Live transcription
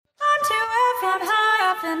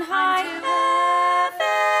effing high.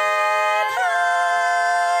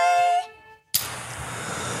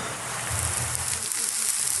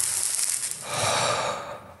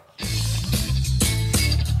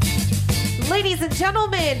 Ladies and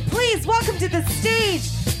gentlemen, please welcome to the stage,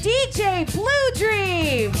 DJ Blue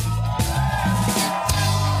Dream.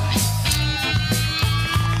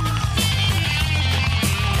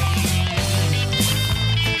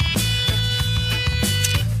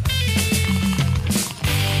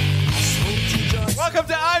 Welcome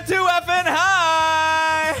to I'm Too Effin'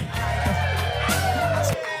 High!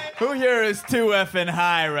 Who here is too effin'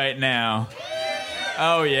 high right now?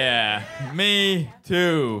 Oh yeah, me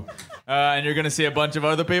too. And you're gonna see a bunch of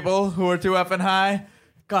other people who are too effin' high.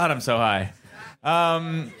 God, I'm so high.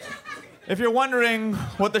 If you're wondering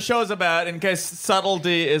what the show's about, in case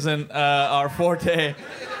subtlety isn't our forte,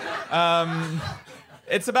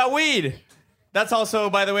 it's about weed. That's also,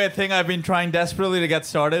 by the way, a thing I've been trying desperately to get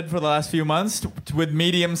started for the last few months with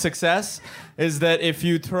medium success, is that if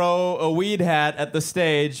you throw a weed hat at the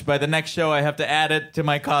stage, by the next show I have to add it to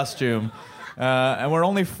my costume. And we're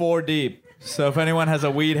only 4 deep, so if anyone has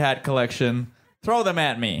a weed hat collection, throw them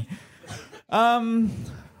at me. But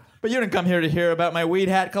you didn't come here to hear about my weed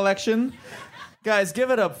hat collection. Guys, give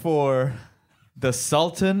it up for the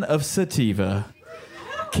Sultan of Sativa,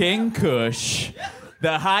 King Kush.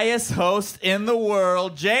 The highest host in the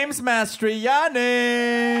world, James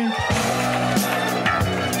Mastriani.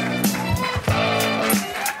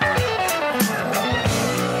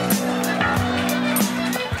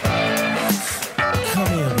 Come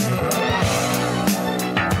here, man.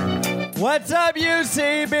 What's up,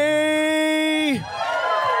 UCB?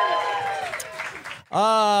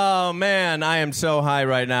 Oh, man, I am so high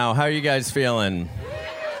right now. How are you guys feeling?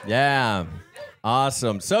 Yeah.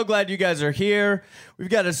 Awesome. So glad you guys are here. We've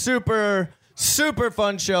got a super, super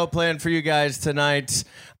fun show planned for you guys tonight.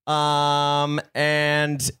 What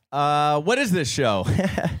is this show?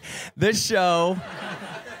 This show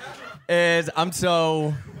is, I'm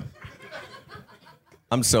so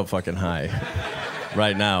fucking high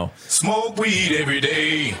right now. Smoke weed every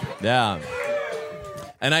day. Yeah.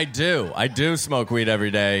 And I do smoke weed every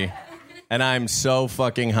day. And I'm so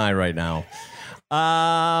fucking high right now.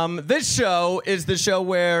 This show is the show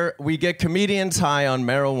where we get comedians high on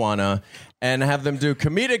marijuana and have them do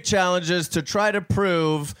comedic challenges to try to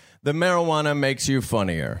prove the marijuana makes you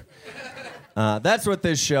funnier. That's what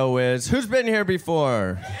this show is. Who's been here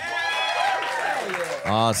before?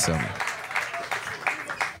 Awesome.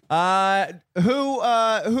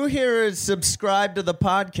 Who here is subscribed to the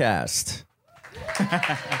podcast?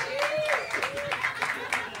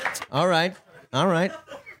 All right.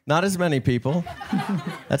 Not as many people.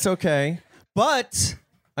 That's okay. But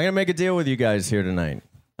I'm going to make a deal with you guys here tonight.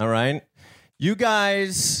 All right? You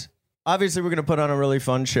guys, obviously, we're going to put on a really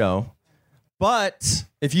fun show. But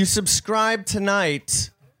if you subscribe tonight,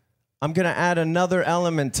 I'm going to add another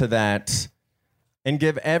element to that and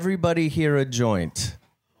give everybody here a joint.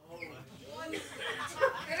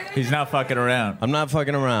 He's not fucking around. I'm not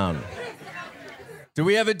fucking around. Do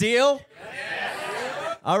we have a deal?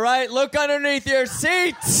 All right, look underneath your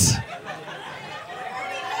seats.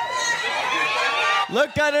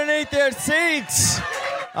 Look underneath your seats.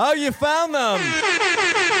 Oh, you found them.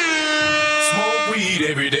 Smoke weed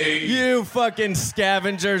every day. You fucking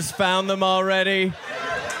scavengers found them already.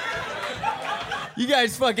 You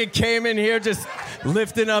guys fucking came in here just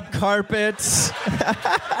lifting up carpets.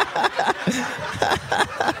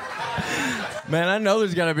 Man, I know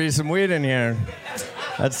there's gonna be some weed in here.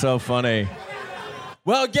 That's so funny.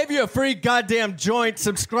 Well, I'll give you a free goddamn joint.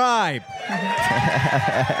 Subscribe.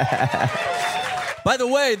 By the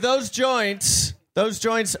way, those joints are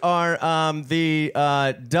the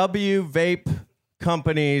W Vape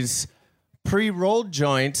Company's pre-rolled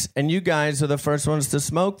joints, and you guys are the first ones to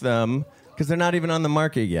smoke them because they're not even on the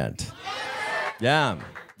market yet. Yeah,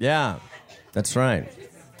 that's right.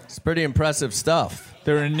 It's pretty impressive stuff.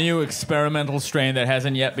 They're a new experimental strain that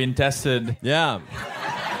hasn't yet been tested. Yeah.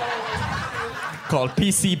 Called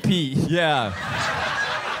PCP. Yeah.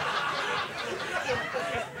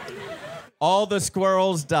 All the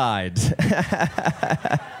squirrels died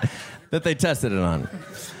that they tested it on.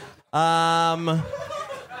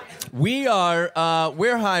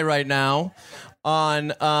 We're high right now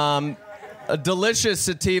on a delicious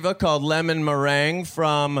sativa called Lemon Meringue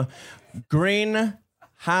from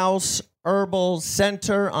Greenhouse Herbal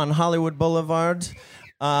Center on Hollywood Boulevard.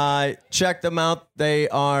 Check them out. They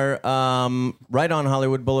are right on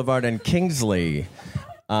Hollywood Boulevard and Kingsley.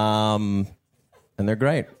 And they're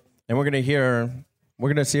great. And we're going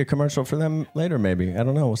to see a commercial for them later, maybe. I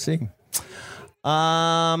don't know. We'll see.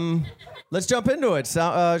 let's jump into it.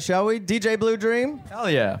 So, shall we? DJ Blue Dream? Hell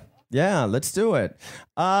yeah. Yeah, let's do it.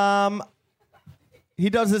 He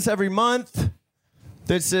does this every month.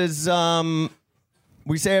 This is,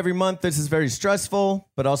 we say every month, this is very stressful,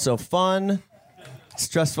 but also fun.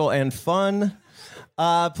 Stressful and fun.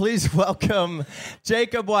 Please welcome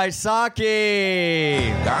Jacob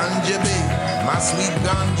Wysocki. Ganja babe, my sweet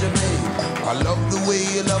ganja babe. I love the way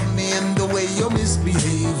you love me and the way you're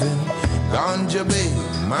misbehaving. Ganja babe,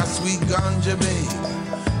 my sweet ganja babe.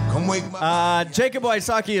 Come wake my... Jacob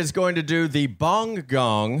Wysocki is going to do the bong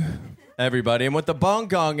gong, everybody. And what the bong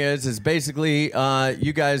gong is basically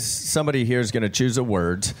you guys, somebody here is going to choose a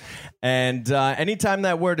word. And anytime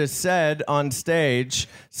that word is said on stage,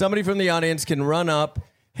 somebody from the audience can run up,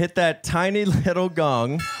 hit that tiny little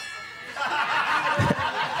gong.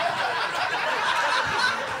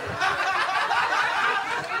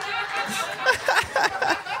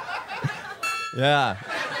 Yeah.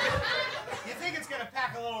 You think it's going to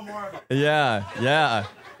pack a little more of it. Yeah.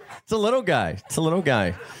 It's a little guy.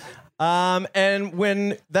 And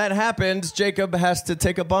when that happens, Jacob has to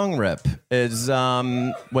take a bong rip, is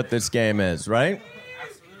what this game is, right?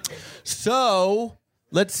 So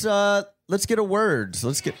let's get a word.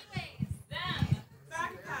 Let's get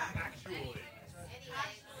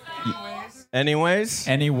anyways,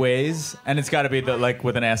 and it's got to be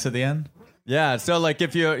with an S at the end. yeah. So like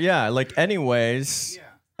if you anyways,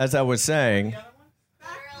 as I was saying,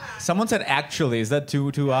 Someone said actually. Is that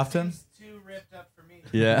too often? Too ripped up for me.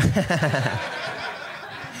 yeah.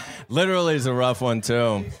 Literally is a rough one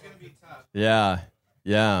too. It's going to be tough. Yeah.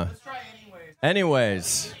 Let's try anyways.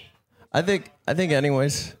 Anyways, I think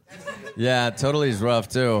anyways. Yeah, totally is rough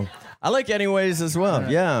too. I like anyways as well.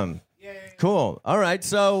 Yeah. Cool. All right.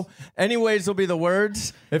 So anyways will be the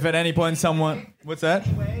words. If at any point someone, what's that?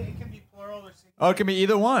 Anyway, it can be plural or singular. Oh, it can be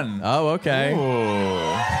either one. Oh, okay.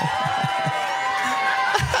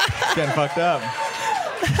 It's getting fucked up.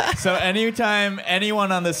 So anytime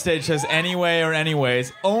anyone on the stage says anyway or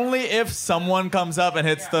anyways, only if someone comes up and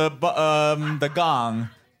hits the gong,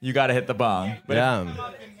 you got to hit the bong. But Yeah. Come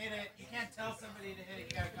up and hit it. You can't tell somebody to hit it.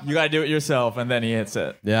 You got to come you got to do it yourself, and then he hits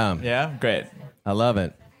it. Yeah. Yeah, great. I love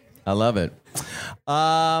it.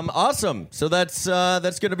 Awesome. So that's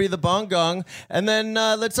going to be the bong gong, and then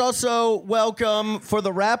let's also welcome for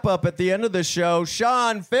the wrap up at the end of the show,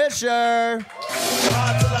 Sean Fisher.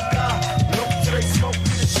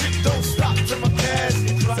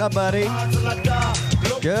 What's up, buddy?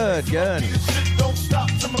 Good. Yeah.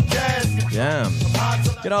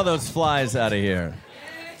 Get all those flies out of here.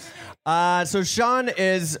 So Sean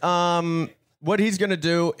is, what he's going to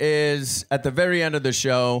do is, at the very end of the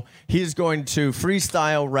show, he's going to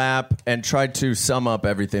freestyle rap and try to sum up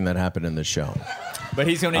everything that happened in the show. But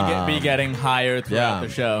he's going to be getting higher throughout the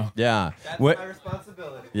show. Yeah. That's my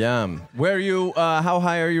responsibility. Yeah. Where are you, how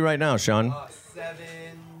high are you right now, Sean?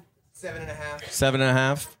 7.5.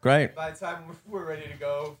 7.5? Great. By the time we're ready to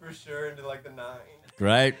go, for sure, into like the 9.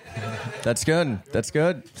 Great. That's good.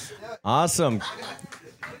 Awesome.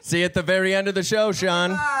 See you at the very end of the show,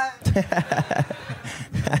 Sean. I'm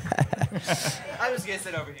just gonna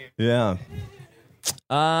sit over here. Yeah.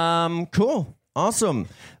 Cool. Awesome.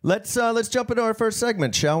 Let's jump into our first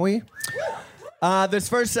segment, shall we? This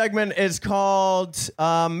first segment is called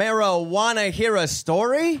Marijuana Hear a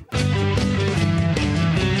Story?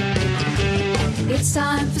 It's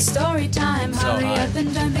time for story time. Hurry up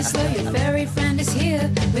and don't be slow. Your fairy friend is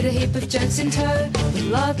here with a heap of jokes in tow, with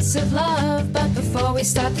lots of love. But before we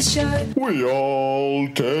start the show, We all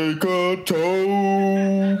take a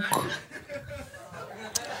toke.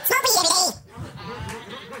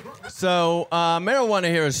 So, Marijuana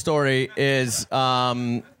Hear a Story is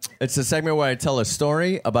it's a segment where I tell a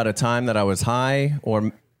story about a time that I was high,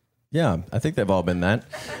 or yeah, I think they've all been that.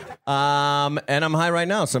 And I'm high right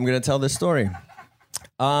now, so I'm going to tell this story.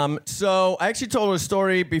 So I actually told a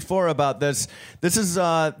story before about this. This is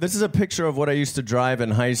a picture of what I used to drive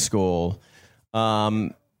in high school.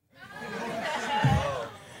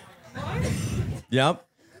 Yep,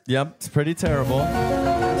 it's pretty terrible.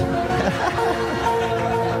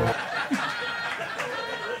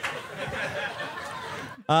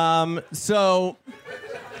 So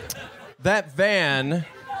that van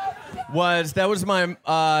was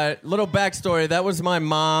my little backstory. That was my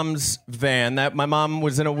mom's van. That my mom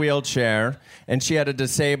was in a wheelchair and she had a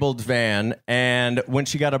disabled van. And when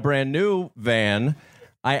she got a brand new van,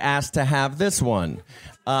 I asked to have this one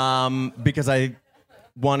because I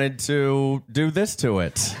wanted to do this to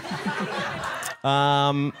it.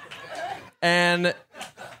 And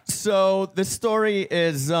so this story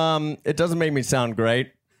is it doesn't make me sound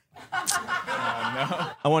great.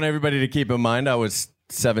 I want everybody to keep in mind I was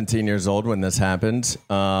 17 years old when this happened.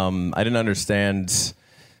 I didn't understand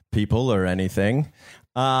people or anything.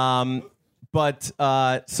 But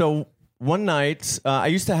so one night, I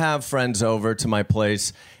used to have friends over to my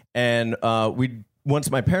place, and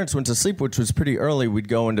once my parents went to sleep, which was pretty early, we'd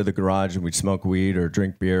go into the garage and we'd smoke weed or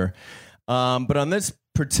drink beer. But on this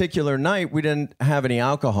particular night, we didn't have any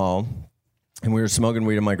alcohol, and we were smoking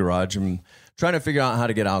weed in my garage and trying to figure out how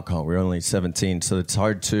to get alcohol. We were only 17, so it's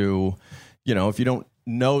hard to, if you don't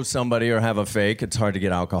know somebody or have a fake, it's hard to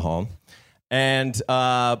get alcohol. And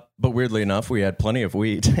but weirdly enough, we had plenty of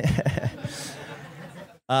weed.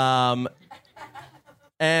 And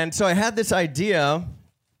so I had this idea,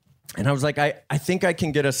 and I was like, I think I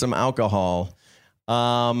can get us some alcohol,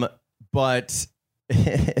 but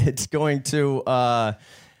it's going to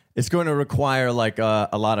require like a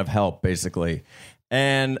lot of help, basically.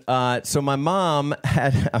 And so my mom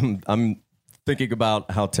had. I'm thinking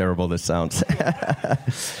about how terrible this sounds.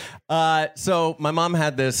 So my mom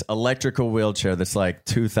had this electrical wheelchair, this like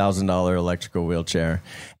 $2,000 electrical wheelchair,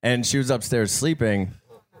 and she was upstairs sleeping,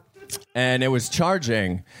 and it was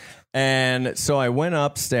charging. And so I went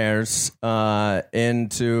upstairs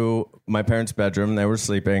into my parents' bedroom. They were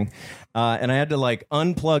sleeping, and I had to like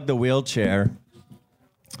unplug the wheelchair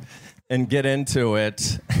and get into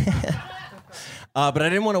it. But I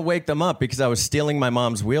didn't want to wake them up because I was stealing my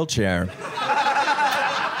mom's wheelchair.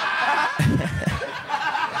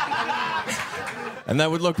 And that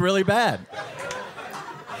would look really bad.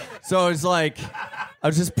 So I was like, I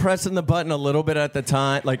was just pressing the button a little bit at the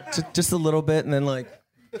time, like just a little bit, and then like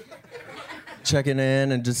checking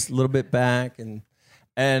in and just a little bit back.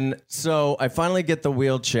 And so I finally get the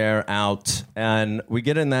wheelchair out, and we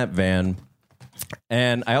get in that van.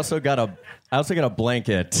 And I also got a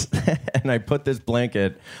blanket, and I put this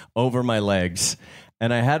blanket over my legs.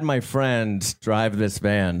 And I had my friend drive this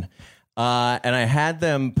van. And I had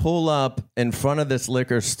them pull up in front of this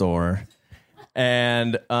liquor store,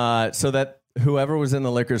 and so that whoever was in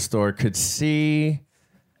the liquor store could see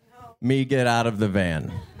me get out of the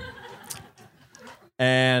van.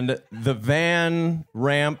 And the van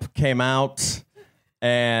ramp came out,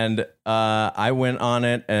 and I went on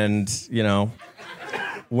it and,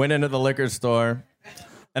 went into the liquor store.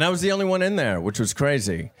 And I was the only one in there, which was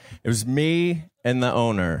crazy. It was me and the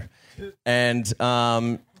owner. And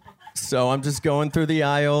so I'm just going through the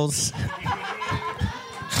aisles.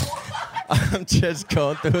 I'm just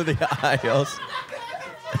going through the aisles.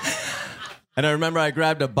 And I remember I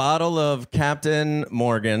grabbed a bottle of Captain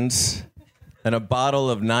Morgan's and a bottle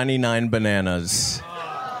of 99 bananas.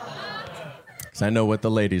 Because I know what the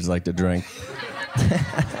ladies like to drink.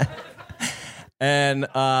 And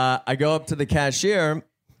I go up to the cashier,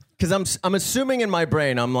 because I'm assuming in my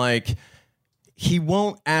brain, I'm like, he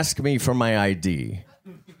won't ask me for my ID.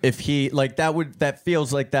 If he, like, that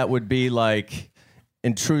feels like that would be, like,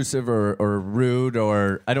 intrusive or rude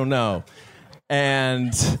or, I don't know.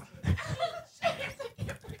 And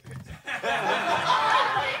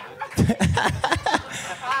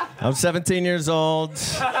I'm 17 years old.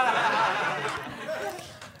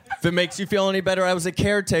 If it makes you feel any better, I was a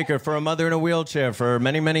caretaker for a mother in a wheelchair for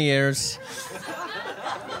many, many years.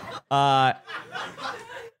 And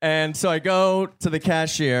so I go to the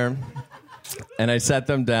cashier, and I sat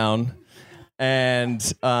them down, and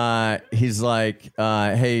he's like,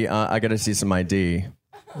 hey, I got to see some ID.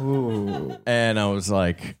 Ooh. And I was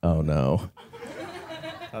like, oh, no.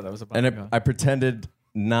 Oh, that was a and I pretended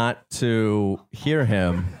not to hear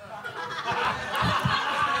him.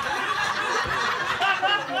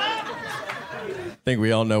 I think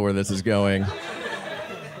we all know where this is going.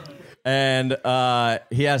 And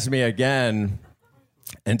he asked me again,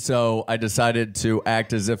 and so I decided to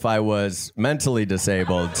act as if I was mentally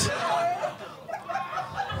disabled.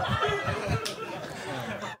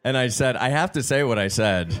 And I said, I have to say what I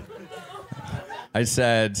said. I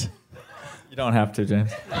said... You don't have to,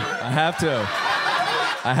 James. I have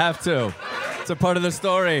to. It's a part of the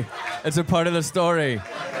story.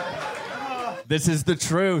 This is the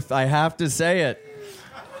truth. I have to say it.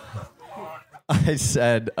 I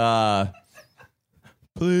said,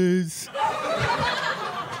 please.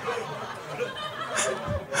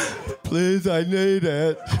 Please, I need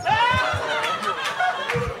it.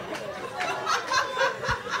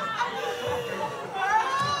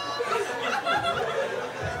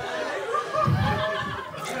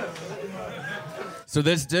 So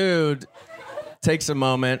this dude takes a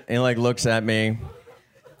moment and like looks at me,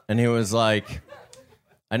 and he was like,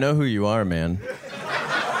 I know who you are, man.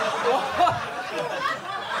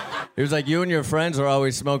 He was like, you and your friends are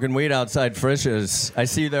always smoking weed outside Frisch's. I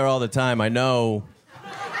see you there all the time. I know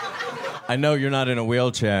you're not in a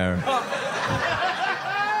wheelchair.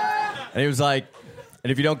 And he was like,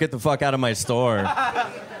 and if you don't get the fuck out of my store,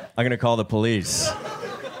 I'm going to call the police.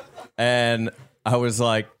 And I was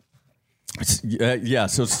like, yeah,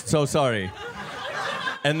 so sorry.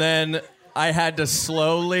 And then I had to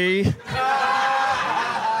slowly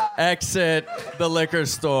exit the liquor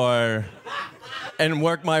store and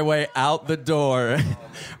work my way out the door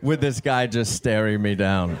with this guy just staring me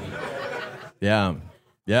down. Yeah.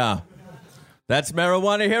 That's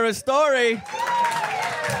Marijuana Hero Story.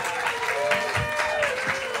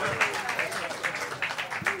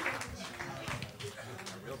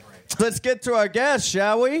 Let's get to our guest,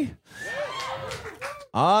 shall we?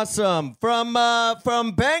 Awesome. From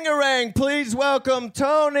Bangarang, please welcome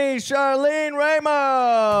Tony Charlene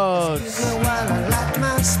Ramos.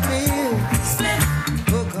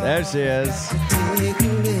 There she is.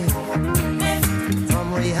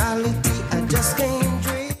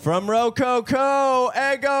 From Rococo,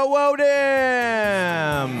 Ego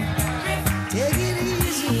Wodim. Take it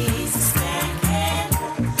easy.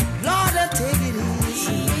 Lord, take it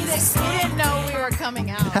easy. We didn't know we were coming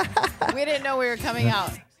out. We didn't know we were coming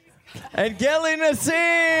out. And Gilly Nassim.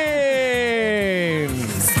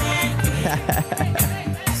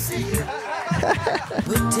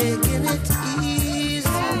 We're taking it easy.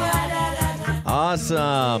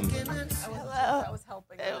 Awesome. That was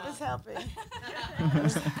helping. It was helping.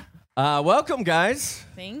 Welcome, guys.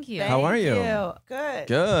 Thank you. How are you? Good.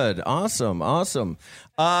 Good. Awesome.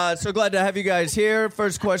 So glad to have you guys here.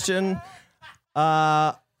 First question.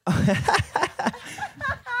 How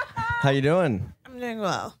you doing? I'm doing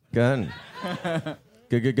well. Good.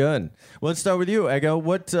 Good. Well, let's start with you, Ego.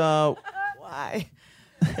 What? Why?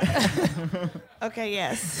 Okay.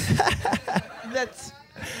 Yes. That's.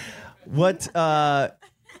 What's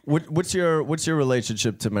your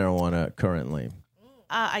relationship to marijuana currently?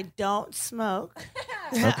 I don't smoke.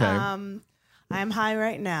 Okay. I'm high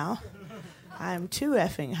right now. I'm too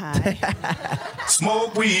effing high.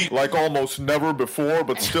 Smoke weed like almost never before,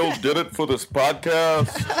 but still did it for this podcast.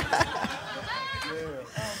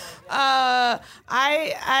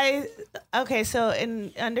 Okay, so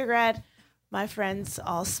in undergrad, my friends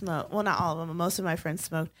all smoked. Well, not all of them, but most of my friends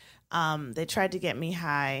smoked. They tried to get me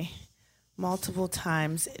high multiple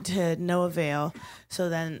times to no avail. So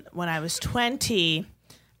then when I was 20,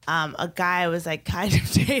 a guy I was like kind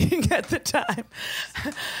of dating at the time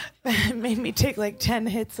made me take like 10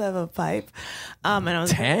 hits of a pipe. And I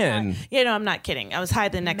was 10? Yeah, no, I'm not kidding. I was high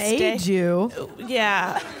the next day. Made you?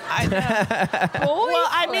 Yeah. I know. Well,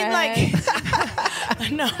 I mean,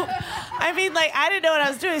 like, no. I mean, like, I didn't know what I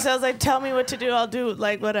was doing, so I was like, tell me what to do, I'll do,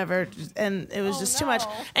 like, whatever. And it was just too much.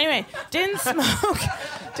 Anyway, didn't smoke.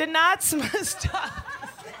 Did not smoke. Stop.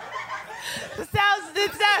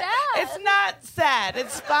 It's not sad.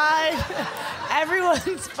 It's fine.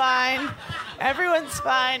 Everyone's fine. Everyone's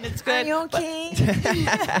fine. It's good. Are you okay?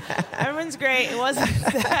 Everyone's great. It wasn't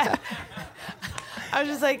sad. I was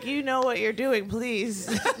just like, you know what you're doing, please.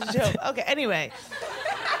 Joke. Okay, anyway.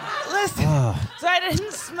 Listen. So I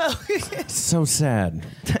didn't smoke. So sad.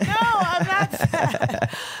 No, I'm not sad.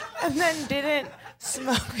 And then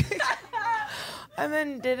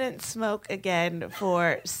didn't smoke again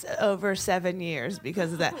for over 7 years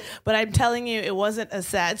because of that. But I'm telling you, it wasn't a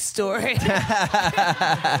sad story. It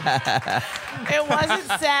wasn't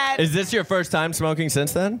sad. Is this your first time smoking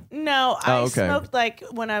since then? No, I okay. smoked like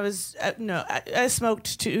when I was, I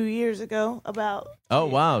smoked 2 years ago about. Oh,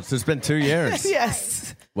 wow. So it's been 2 years.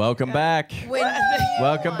 Yes. Welcome back.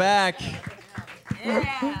 Welcome back.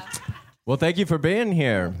 Yeah. Well, thank you for being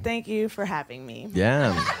here. Thank you for having me.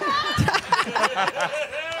 Yeah.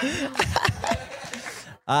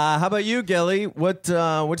 How about you, Gilly? What's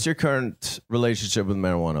your current relationship with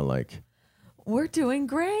marijuana like? We're doing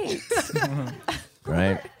great.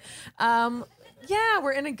 Right. Yeah,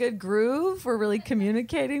 we're in a good groove. We're really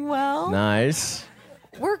communicating well. Nice.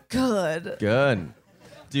 We're good. Good.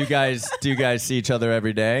 Do you guys see each other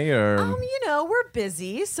every day, or? We're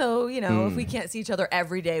busy, so if we can't see each other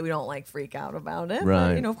every day, we don't like freak out about it.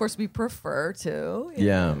 Right. But, of course, we prefer to.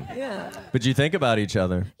 Yeah. Yeah. But you think about each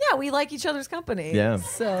other. Yeah, we like each other's company. Yeah.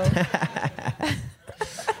 So.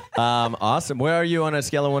 Awesome. Where are you on a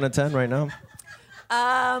scale of 1 to 10 right now?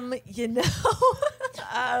 Oh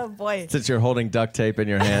boy. Since you're holding duct tape in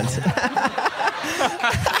your hands.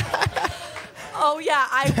 Oh yeah,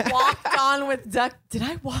 I walked on with duct. Did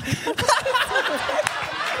I walk on?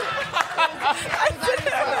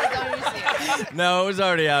 No, it was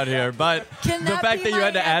already out here. But the fact that you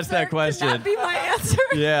had to ask that question. Can that be my answer?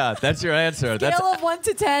 Yeah, that's your answer. Scale of 1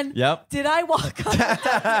 to 10. Yep. Did I walk on with duct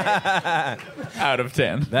tape? Out of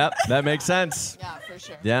 10. That makes sense. Yeah, for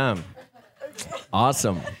sure. Yeah.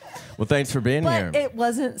 Awesome. Well, thanks for being here. But it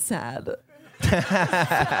wasn't sad. It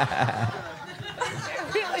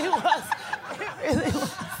really was. It really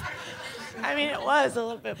was. I mean, it was a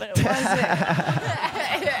little bit, but it wasn't.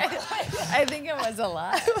 I think it was a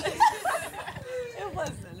lot. It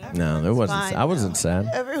wasn't. No, there wasn't. fine I wasn't sad.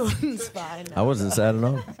 Everyone's fine. I wasn't sad at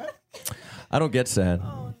all. I don't get sad.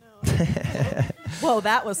 Oh, no. Whoa,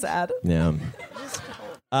 that was sad. Yeah.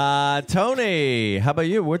 Tony, how about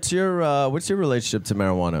you? What's your relationship to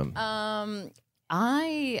marijuana?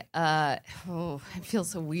 I feel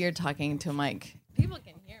so weird talking to a mic. People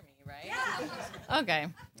can hear me, right? Yeah. Okay.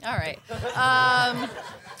 All right.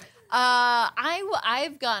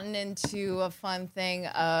 I've gotten into a fun thing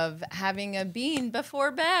of having a bean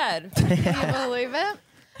before bed. Can you believe it?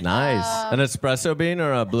 Nice. An espresso bean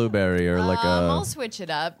or a blueberry or like a... I'll switch it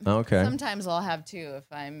up. Okay. Sometimes I'll have two if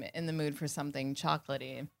I'm in the mood for something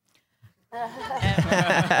chocolatey. Want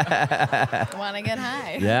to get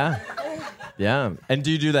high. Yeah. Yeah. And do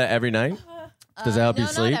you do that every night? Does it help you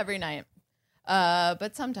sleep? Not every night.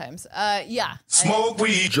 But sometimes. Yeah. Smoke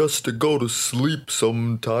weed just to go to sleep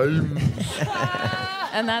sometime.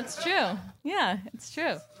 And that's true. Yeah, it's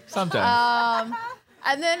true. Sometimes.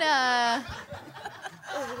 And then,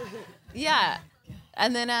 yeah.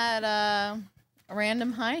 And then at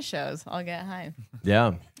random high shows, I'll get high.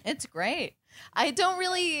 Yeah. It's great. I don't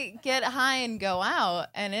really get high and go out,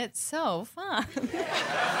 and it's so fun.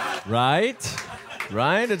 Right?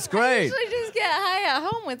 Right? It's I great. usually just get high at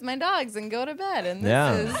home with my dogs and go to bed, and this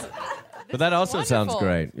Yeah. is But that also sounds wonderful,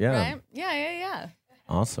 great. Yeah. Right? Yeah.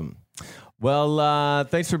 Awesome. Well,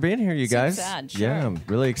 thanks for being here, you Super guys. sad, sure. Yeah, I'm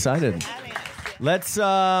really excited. Let's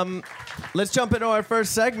jump into our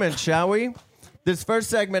first segment, shall we? This first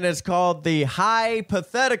segment is called the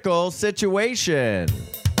Hypothetical Situation.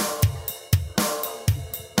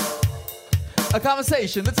 A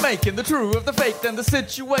conversation that's making the true of the fake, then the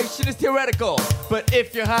situation is theoretical. But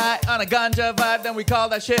if you're high on a ganja vibe, then we call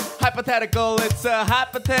that shit hypothetical. It's a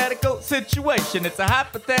hypothetical situation. It's a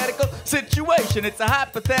hypothetical situation. It's a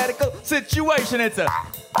hypothetical situation. It's a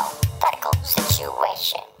hypothetical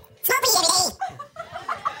situation.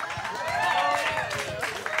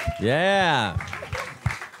 Yeah.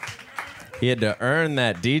 He had to earn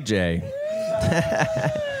that DJ.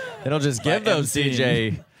 They don't just give By those MCing.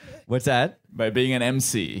 DJ. What's that? By being an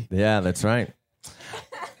MC. Yeah, that's right.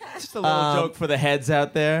 Just a little joke for the heads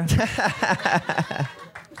out there. So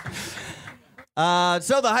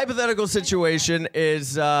the hypothetical situation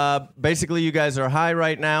is basically you guys are high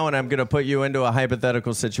right now, and I'm going to put you into a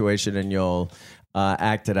hypothetical situation, and you'll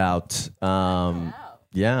act it out.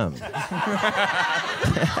 Yeah.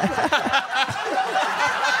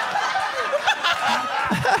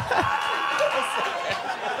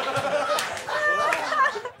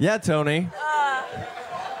 Yeah, Tony.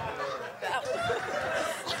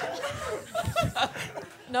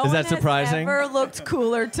 No Is one that surprising? has ever looked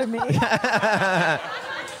cooler to me. That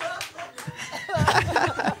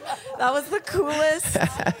was the coolest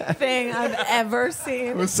thing I've ever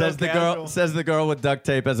seen. Says the girl with duct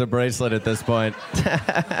tape as a bracelet at this point.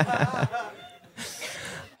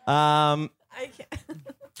 I can't.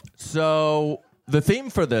 So the theme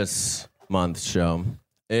for this month's show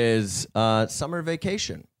is summer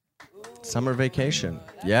vacation. Summer vacation.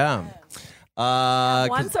 Yeah.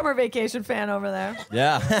 One summer vacation fan over there.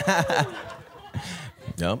 Yeah.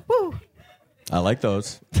 Yep. Woo. I like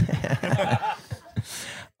those.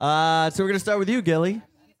 So we're going to start with you, Gilly.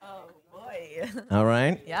 Oh, boy. All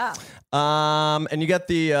right. Yeah. And you got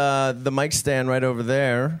the mic stand right over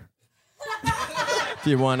there. If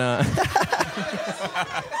you wanna,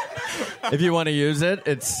 use it,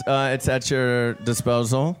 it's at your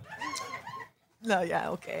disposal. No, yeah,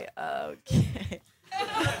 okay. Okay.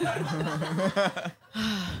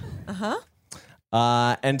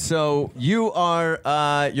 And so you're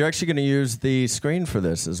actually going to use the screen for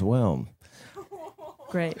this as well.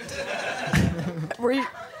 Great.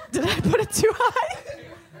 Did I put it too high?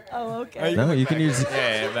 Oh, okay. No, you can use.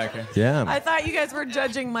 Yeah, back here. Yeah. I thought you guys were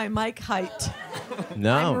judging my mic height.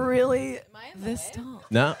 No. I'm really this tall.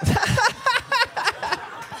 No.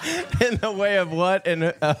 In the way of what?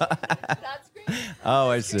 Oh,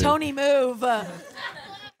 I see. Tony, move.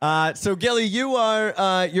 So Gilly, you're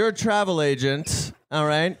a travel agent, all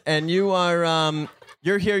right, and you're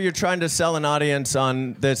here. You're trying to sell an audience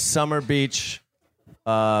on this summer beach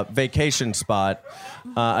vacation spot,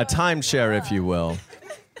 a timeshare, if you will.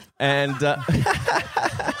 And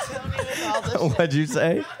what'd you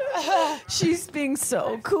say? She's being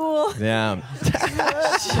so cool. Yeah.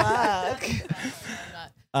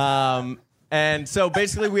 And so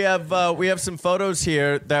basically, we have some photos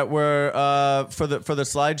here that were for the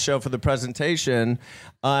slideshow for the presentation,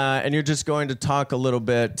 and you're just going to talk a little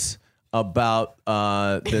bit about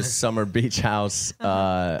this summer beach house.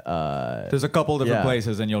 There's a couple different yeah.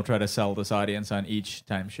 places, and you'll try to sell this audience on each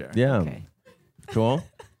timeshare. Yeah. Okay. Cool.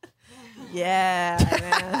 Yeah,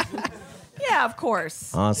 man. Yeah, of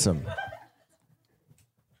course. Awesome.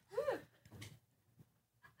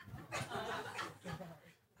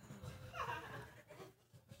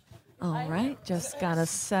 All right, just gotta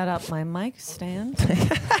set up my mic stand.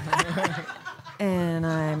 And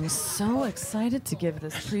I'm so excited to give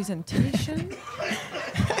this presentation.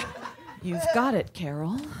 You've got it,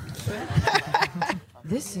 Carol.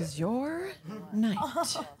 This is your night.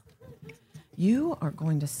 You are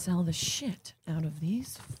going to sell the shit out of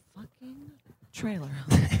these fucking trailer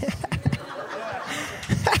homes.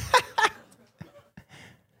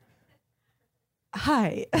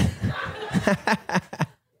 Hi.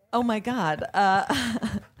 Oh my God.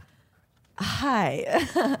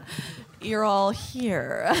 Hi. You're all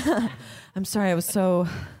here. I'm sorry, I was so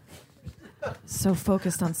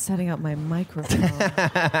focused on setting up my microphone.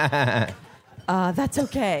 That's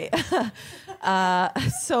okay.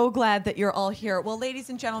 So glad that you're all here. Well, ladies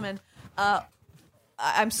and gentlemen,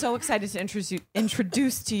 I'm so excited to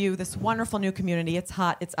introduce to you this wonderful new community. It's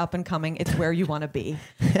hot, it's up and coming, it's where you want to be.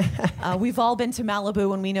 We've all been to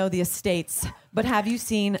Malibu and we know the estates, but have you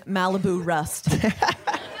seen Malibu Rust?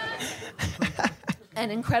 An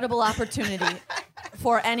incredible opportunity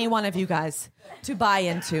for any one of you guys to buy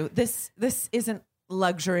into. This isn't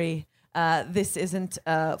luxury. This isn't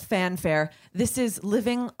fanfare. This is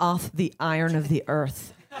living off the iron of the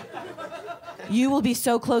earth. You will be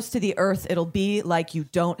so close to the earth, it'll be like you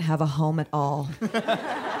don't have a home at all.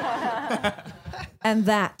 And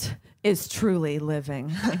that is truly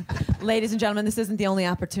living. Ladies and gentlemen, this isn't the only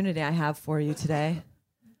opportunity I have for you today.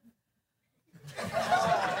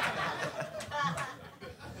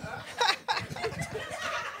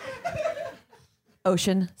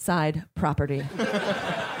 Oceanside property.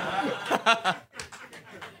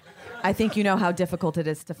 I think you know how difficult it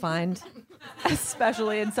is to find,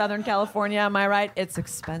 especially in Southern California. Am I right? It's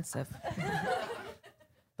expensive.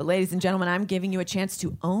 But ladies and gentlemen, I'm giving you a chance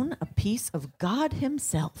to own a piece of God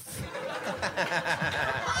himself.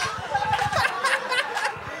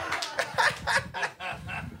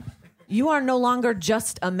 You are no longer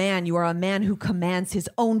just a man. You are a man who commands his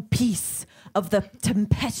own piece of the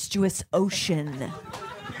tempestuous ocean.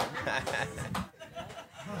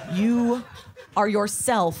 You are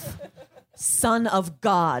yourself son of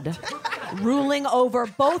God, ruling over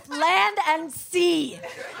both land and sea.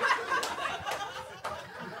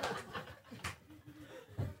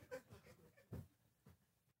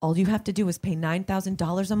 All you have to do is pay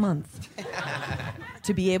 $9,000 a month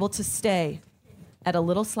to be able to stay at a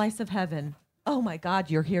little slice of heaven. Oh my God,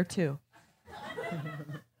 you're here too.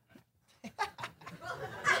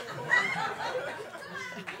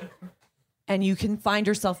 And you can find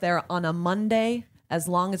yourself there on a Monday, as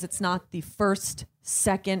long as it's not the first,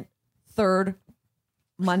 second, third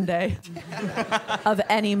Monday of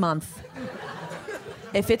any month.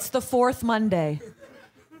 If it's the fourth Monday,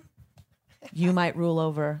 you might rule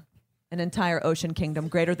over an entire ocean kingdom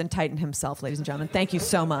greater than Titan himself, ladies and gentlemen. Thank you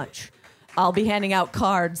so much. I'll be handing out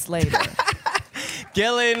cards later.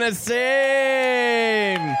 Gilly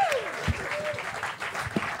Nassim!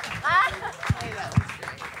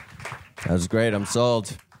 That was great. I'm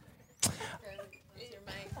sold.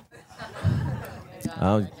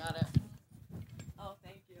 Oh,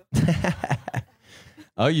 thank you.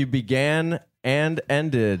 Oh, you began and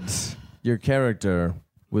ended your character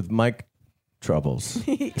with mic troubles.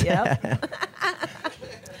 Yep.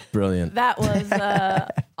 Brilliant. That was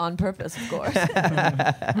on purpose, of course.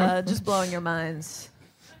 Just blowing your minds.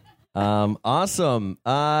 Awesome.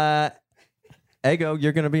 Ego,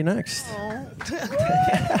 you're going to be next.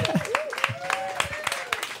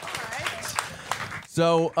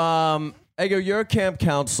 So, Ego, you're a camp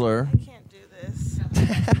counselor. I can't do this.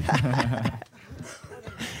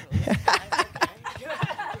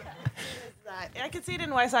 I can see it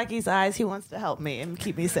in Waisaki's eyes. He wants to help me and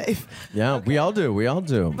keep me safe. Yeah, okay. We all do. We all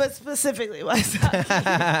do. But specifically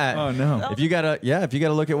Waisaki. Oh no! If you gotta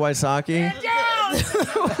look at Waisaki.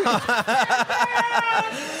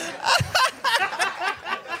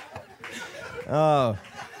 Oh,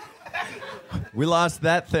 we lost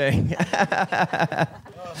that thing.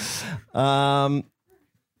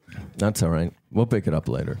 That's all right. We'll pick it up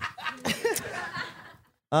later.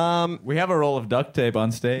 We have a roll of duct tape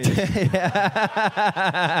on stage.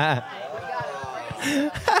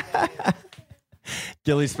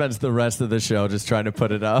 Gilly spends the rest of the show just trying to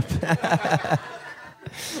put it up.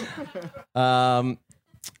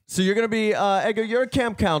 So you're going to be, Ego, you're a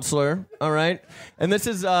camp counselor, all right? And this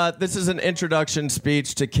is an introduction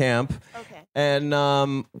speech to camp. Okay. And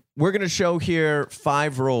we're going to show here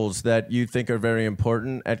 5 rules that you think are very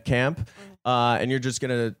important at camp. And you're just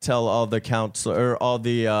going to tell all the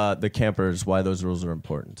the campers why those rules are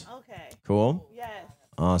important. Okay. Cool? Yes.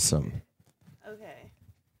 Awesome. Okay.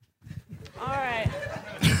 All right.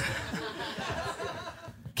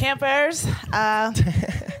 Campers,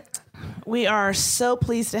 we are so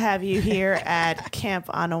pleased to have you here at Camp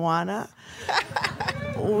Anawana.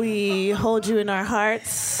 We hold you in our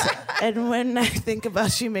hearts, and when I think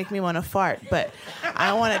about you, make me want to fart. But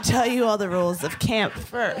I want to tell you all the rules of camp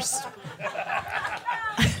first.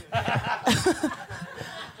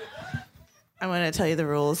 I'm going to tell you the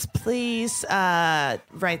rules. Please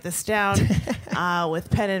write this down with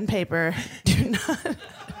pen and paper.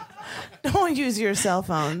 Don't use your cell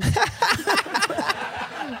phones.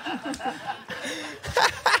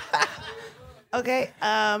 Okay.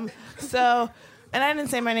 So, and I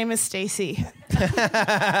didn't say my name is Stacy.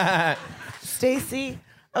 Stacy.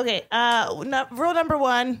 Okay. Rule number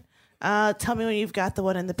 1. Tell me when you've got the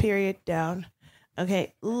one in the period down.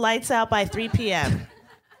 Okay. Lights out by 3 p.m.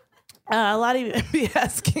 A lot of you may be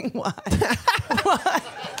asking why. Why?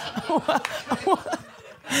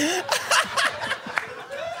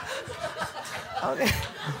 Okay.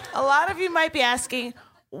 A lot of you might be asking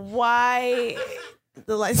why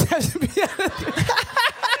the lights have to be out.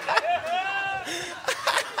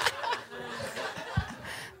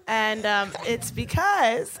 And it's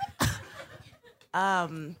because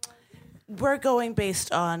we're going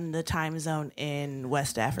based on the time zone in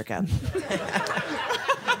West Africa.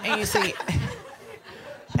 And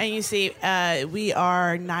you see, we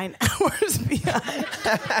are 9 hours behind.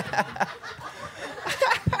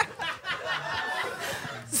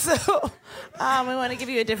 So we want to give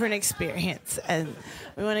you a different experience, and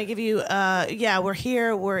we want to give you. We're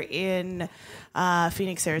here. We're in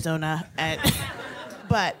Phoenix, Arizona,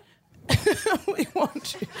 but we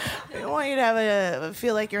want you to have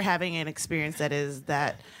feel like you're having an experience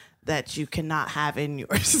that you cannot have in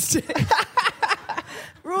your state.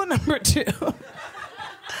 Rule number 2.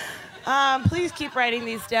 Please keep writing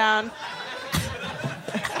these down.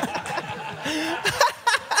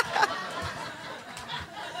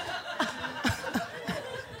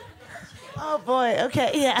 Oh boy.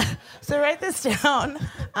 Okay. Yeah. So write this down.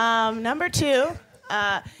 Number 2.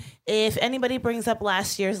 If anybody brings up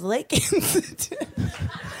last year's lake incident,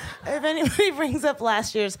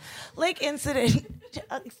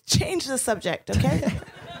 change the subject. Okay.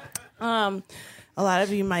 A lot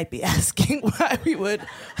of you might be asking why we would.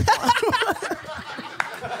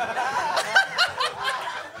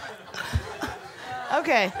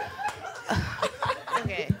 Okay.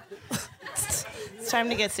 Okay. It's time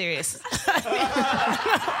to get serious.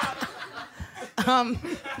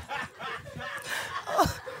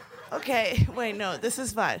 Okay, wait, no, this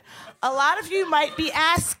is fine. A lot of you might be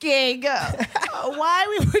asking why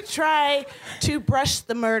we would try to brush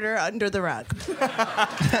the murder under the rug.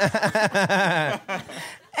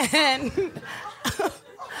 And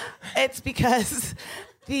it's because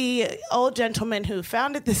the old gentleman who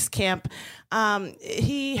founded this camp,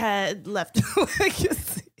 he had left a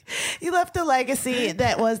legacy. He left a legacy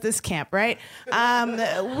that was this camp, right?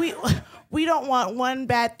 We don't want one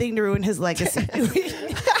bad thing to ruin his legacy.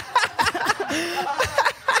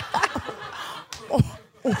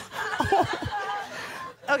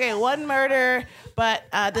 Okay, one murder, but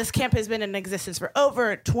this camp has been in existence for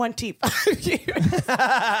over 25 years.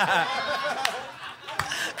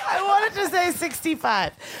 I wanted to say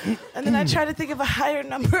 65, and then I tried to think of a higher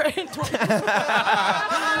number. In 20.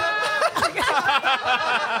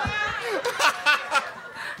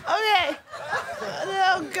 Okay.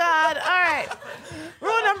 Oh, God. All right.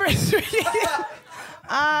 Rule number 3.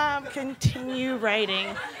 Continue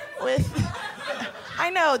writing with... I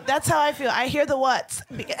know, that's how I feel. I hear the what's,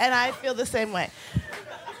 and I feel the same way.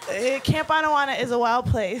 Camp Anawana is a wild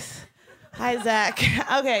place. Hi, Zach.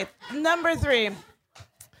 Okay, number 3.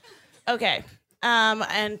 Okay,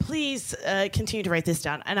 and please continue to write this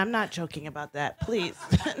down. And I'm not joking about that. Please.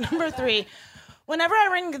 Number 3. Whenever I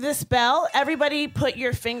ring this bell, everybody put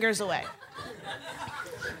your fingers away.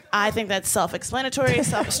 I think that's self-explanatory,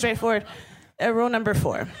 straightforward. Rule number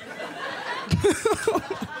 4.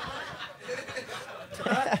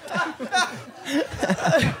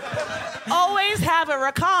 Always have a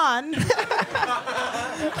rakan.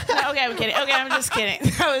 No, okay, I'm kidding. Okay, I'm just kidding.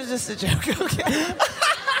 That was just a joke. Okay.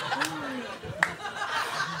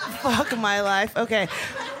 Fuck my life. Okay.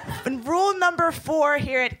 And rule number 4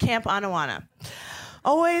 here at Camp Anawana.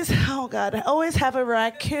 Always have a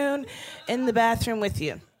raccoon in the bathroom with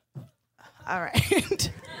you. All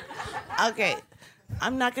right. Okay.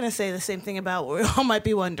 I'm not going to say the same thing about what we all might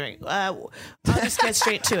be wondering. I'll just get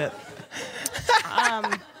straight to it.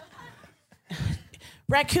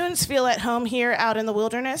 Raccoons feel at home here out in the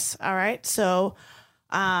wilderness, all right? So,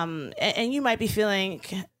 and you might be feeling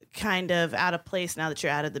kind of out of place now that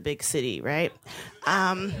you're out of the big city, right?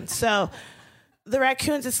 So the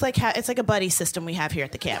raccoons, it's like a buddy system we have here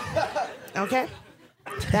at the camp, okay?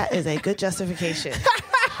 That is a good justification.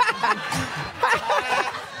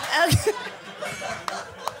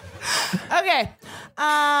 Okay.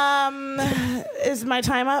 Is my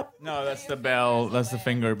time up? No, that's the bell. That's the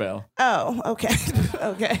finger bell. Oh, okay.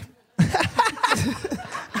 Okay.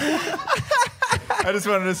 I just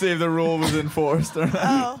wanted to see if the rule was enforced or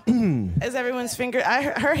not. Oh. Is everyone's finger?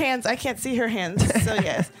 Her hands. I can't see her hands. So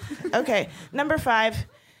yes. Okay. Number 5.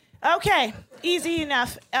 Okay. Easy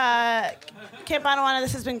enough. Camp Anawana,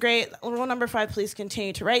 this has been great. Rule number 5, please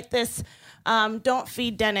continue to write this. Don't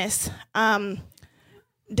feed Dennis.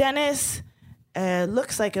 Dennis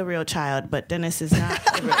looks like a real child, but Dennis is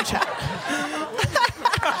not a real child.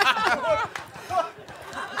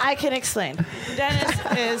 I can explain. Dennis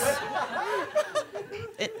is...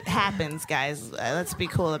 It happens, guys. Let's be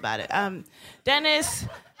cool about it. Dennis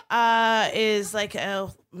is like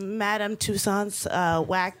a Madame Tussauds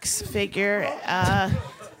wax figure.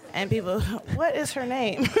 And people, what is her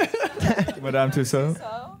name? Madame Tussauds?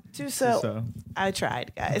 Tussauds. I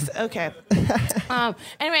tried, guys. Okay.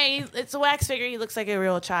 Anyway, it's a wax figure. He looks like a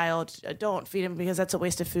real child. Don't feed him because that's a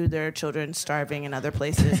waste of food. There are children starving in other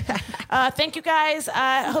places. Thank you, guys.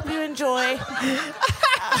 I hope you enjoy.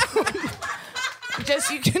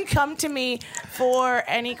 Just you can come to me for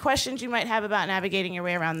any questions you might have about navigating your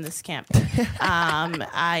way around this camp.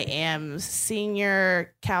 I am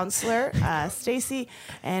senior counselor, Stacy,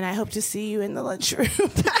 and I hope to see you in the lunchroom.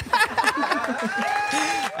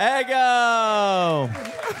 Ego!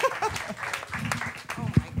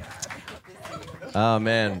 Oh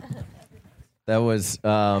man, that was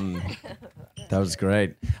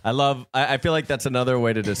great. I feel like that's another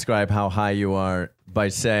way to describe how high you are by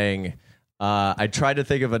saying. I tried to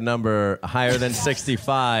think of a number higher than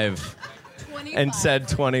 65 and said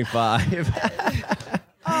 25.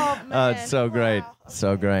 Oh, man. It's so great. Wow.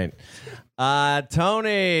 So great.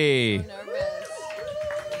 Tony. So nervous.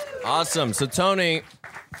 Awesome. So, Tony,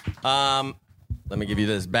 let me give you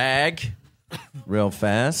this bag real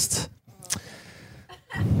fast.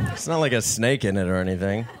 It's not like a snake in it or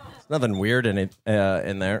anything. There's nothing weird in it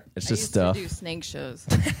in there. It's just stuff. I used to do snake shows.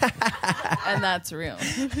 And that's real.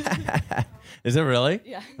 Is it really?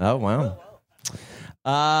 Yeah. Oh, wow.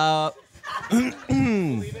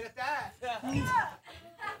 Leave it at that.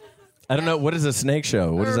 I don't know. What is a snake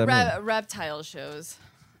show? What does that mean? Reptile shows.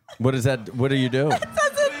 What is that? What do you do?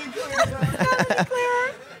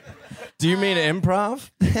 Do you mean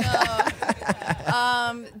improv?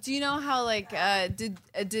 Do you know how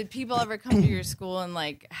did people ever come to your school and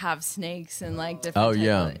like have snakes and like different? Oh,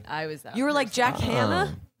 yeah. I was that. You were like Jack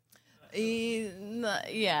Hanna?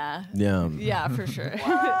 Yeah. Yeah, for sure.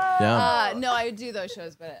 Yeah. No, I would do those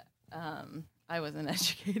shows, but I wasn't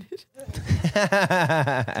educated.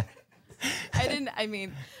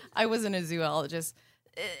 I wasn't a zoologist.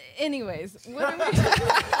 Anyways, what are we?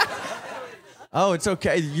 Oh, it's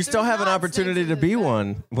okay. You still have an opportunity to be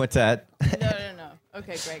one. What's that? No.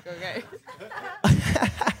 Okay, great.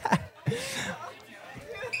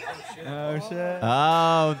 Oh, shit.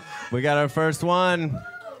 Oh, we got our first one.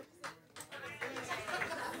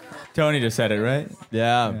 Tony just said it, right?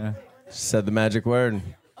 Yeah. Said the magic word.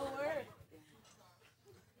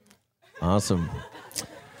 Awesome.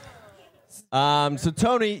 So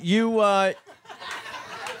Tony, you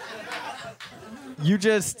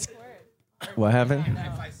just what happened?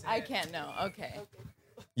 I can't know. Okay.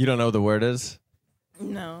 You don't know what the word is?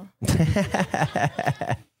 No.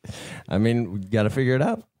 I mean, we got to figure it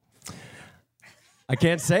out. I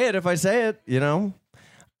can't say it if I say it, you know.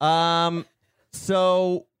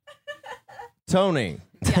 So Tony,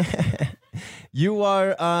 you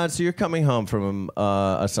are so you're coming home from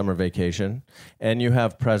a summer vacation, and you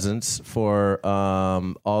have presents for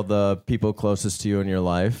all the people closest to you in your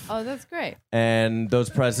life. Oh, that's great. And those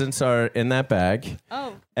presents are in that bag.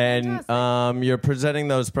 Oh, and you're presenting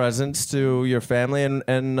those presents to your family,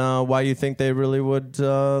 and why you think they really would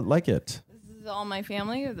like it. This is all my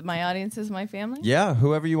family. My audience is my family. Yeah,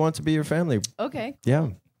 whoever you want to be your family. Okay. Yeah.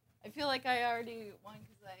 I feel like I already won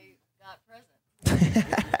because I got presents.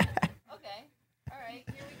 Okay. All right.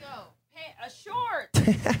 Here we go. Hey, a short.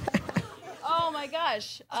 Oh my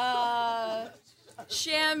gosh.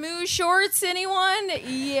 Shamu shorts, anyone?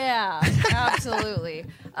 Yeah, absolutely.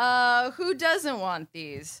 Who doesn't want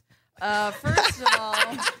these? First of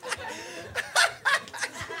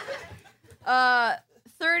all,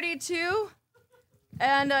 32,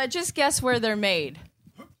 and just guess where they're made.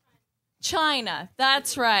 China,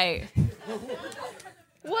 that's right.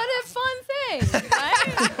 What a fun thing,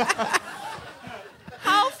 right?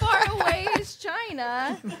 How far away is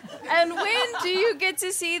China? And when do you get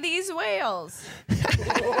to see these whales?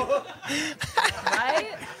 Right?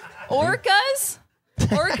 Orcas?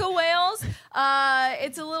 Orca whales?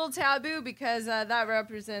 It's a little taboo because that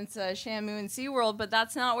represents Shamu and SeaWorld, but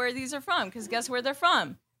that's not where these are from, because guess where they're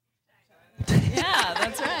from? Yeah,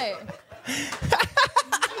 that's right.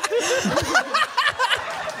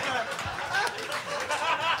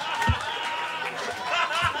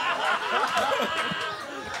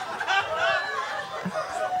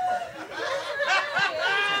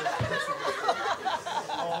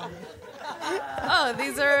 Oh,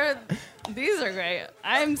 these are great.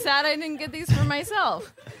 I'm sad I didn't get these for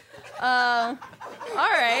myself. All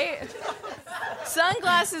right.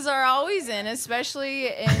 Sunglasses are always in, especially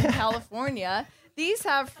in California. These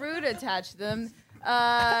have fruit attached to them.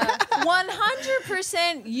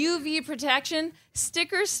 100% UV protection.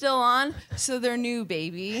 Stickers still on, so they're new,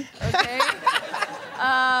 baby. Okay.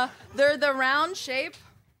 They're the round shape.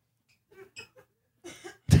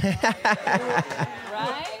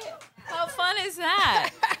 Right? How fun is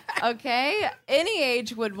that? Okay, any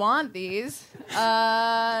age would want these.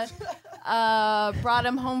 Brought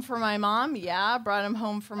them home for my mom, yeah. Brought them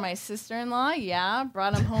home for my sister-in-law, yeah.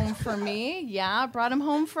 Brought them home for me, yeah. Brought them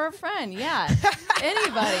home for a friend, yeah.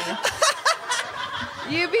 Anybody.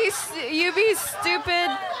 You be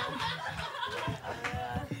stupid.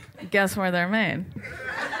 Guess where they're made?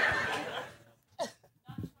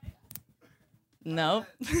 Nope.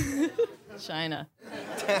 China.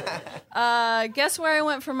 Guess where I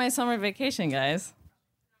went for my summer vacation, guys?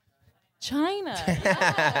 China.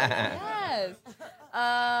 Yeah,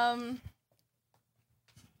 yes.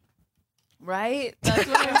 Right? That's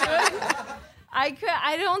what I'm doing.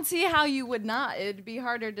 I don't see how you would not. It'd be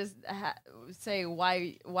harder to say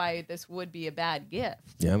why this would be a bad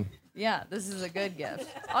gift. Yeah. Yeah, this is a good gift.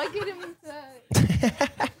 I'll get him to...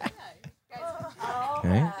 Okay. They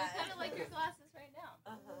kind of like your glasses right now.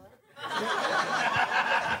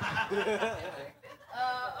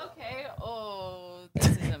 Okay. Oh,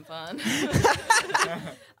 this isn't fun.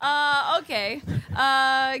 Okay.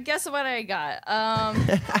 Guess what I got?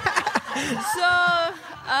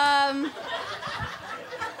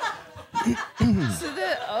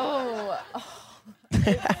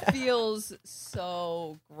 It feels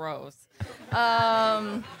so gross.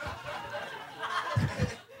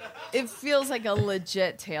 It feels like a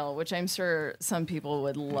legit tail, which I'm sure some people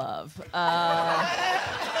would love. But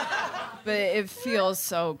it feels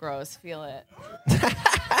so gross. Feel it.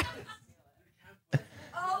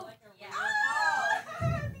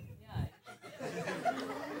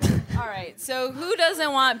 All right, so who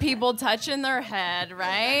doesn't want people touching their head,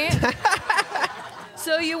 right?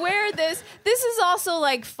 So you wear this. This is also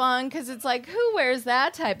like fun because it's like, who wears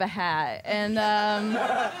that type of hat? And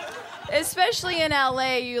especially in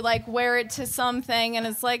LA, you like wear it to something and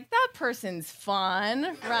it's like, that person's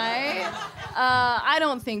fun, right? I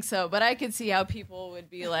don't think so, but I could see how people would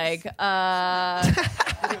be like,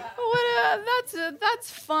 that's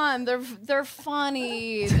fun. They're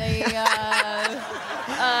funny. They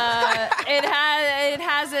it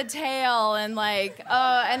has a tail and like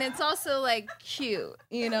and it's also like cute.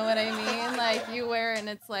 You know what I mean? Like you wear it and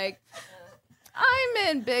it's like, I'm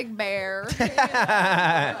in Big Bear. You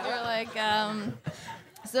know? You're like,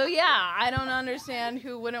 so yeah, I don't understand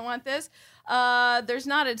who wouldn't want this. There's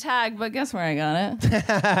not a tag, but guess where I got it?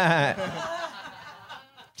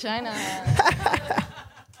 China.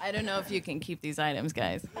 I don't know if you can keep these items,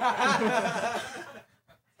 guys.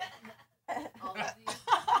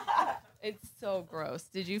 It's so gross.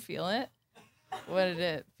 Did you feel it? What did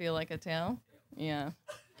it feel like, a tail? Yeah.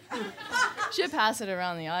 Should pass it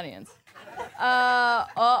around the audience.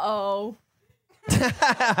 Uh-oh.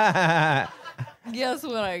 Guess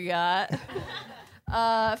what I got?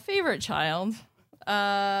 Favorite child.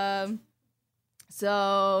 And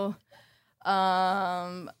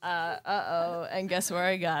guess where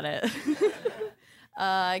I got it?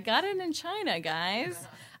 I got it in China, guys.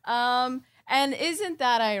 And isn't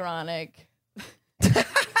that ironic?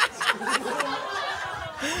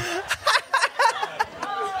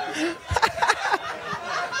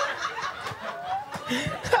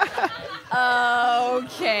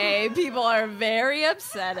 Okay. gay people are very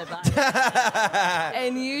upset about it.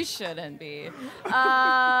 And you shouldn't be.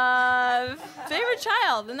 Favorite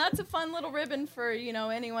child, and that's a fun little ribbon for,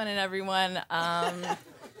 anyone and everyone.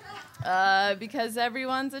 Because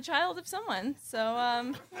everyone's a child of someone.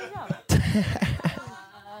 So, there you go.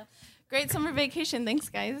 Great summer vacation. Thanks,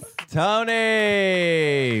 guys.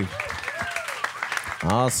 Tony!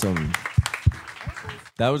 Awesome.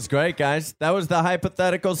 That was great, guys. That was the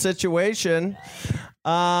hypothetical situation.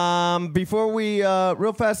 Before we,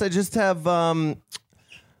 real fast, I just have,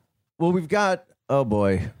 we've got, oh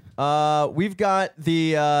boy. We've got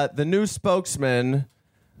the new spokesman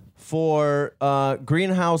for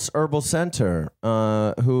Greenhouse Herbal Center,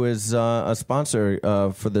 who is a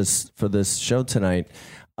sponsor for this show tonight.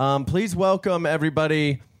 Please welcome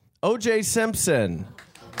everybody, O.J. Simpson.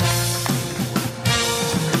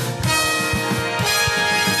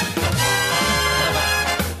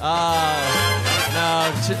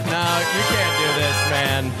 No, you can't do this,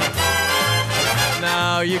 man.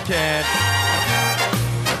 No, you can't.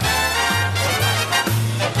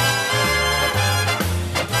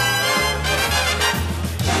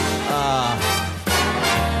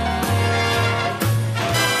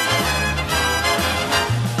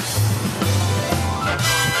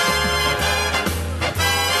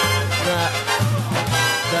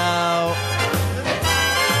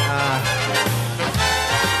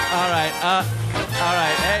 All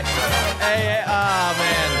right. Hey, oh,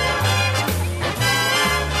 man.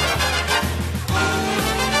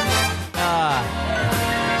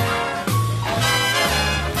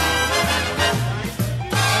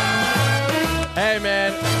 Hey,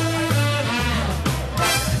 man.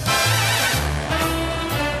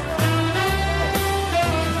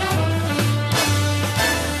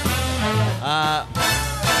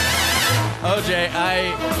 OJ,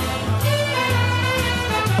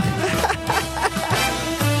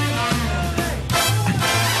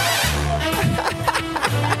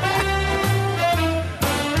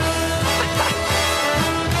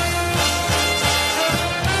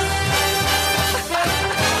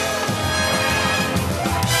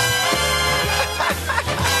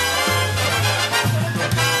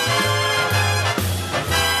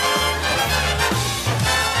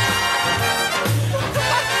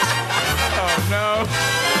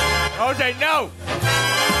 OJ, no!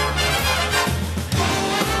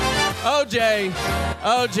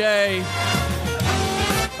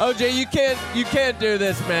 OJ, you can't do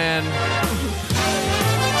this, man.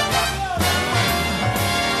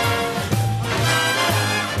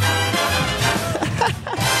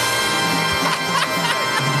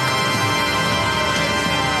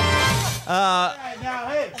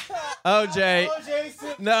 OJ.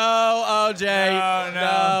 No, OJ.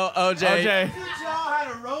 No, OJ.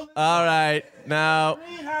 All right, now.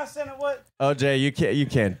 OJ,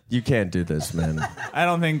 you can't do this, man. I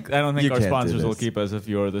don't think our sponsors will keep us if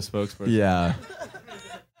you're the spokesperson. Yeah.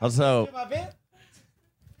 Also,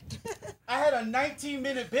 I had a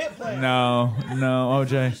 19-minute bit planned. No,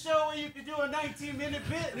 OJ. Show where you could do a 19-minute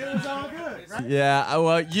bit and it was all good, right? yeah.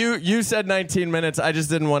 Well, you said 19 minutes. I just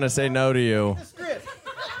didn't want to say no to you. The script.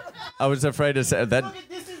 I was afraid to say that. Look at,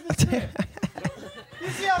 this is the script. You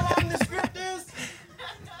see how long the script is?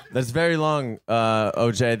 That's very long,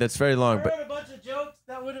 OJ. That's very long. I heard a bunch of jokes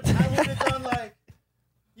that I would have done, like,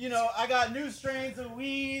 I got new strains of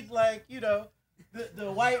weed, like, the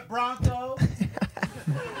white Bronco.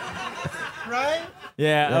 Right?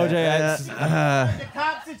 Yeah, OJ. The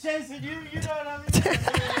cops are chasing you, you know what I mean?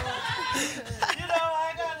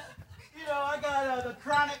 I got the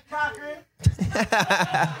chronic Cochran.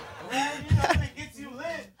 And, if it gets you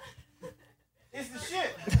lit, it's the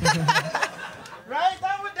shit. Right?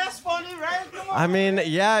 That's funny, right? Come on. I mean,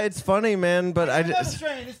 yeah, it's funny, man, but I Another just.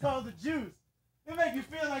 strain, it's called the juice. It make you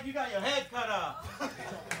feel like you got your head cut off.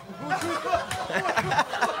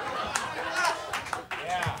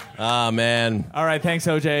 Yeah. Oh, man. All right, thanks,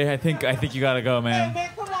 OJ. I think you gotta go, man. Hey, man,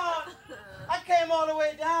 come on. I came all the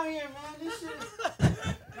way down here, man. This shit is...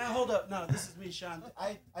 Now, hold up. No, this is me, Sean.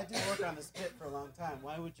 I did work on this bit for a long time.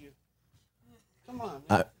 Why would you... Come on,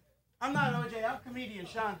 man. I'm not OJ. I'm comedian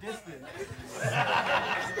Sean Diston.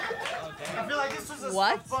 I feel like this was a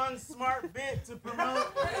fun, smart bit to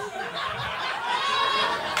promote.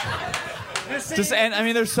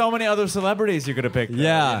 There's so many other celebrities you could have picked.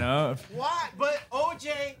 Yeah. Why? But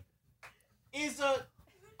OJ is a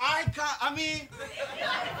icon. I mean,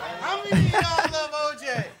 how many of y'all love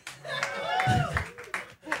OJ?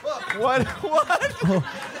 What?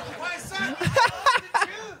 Why, son?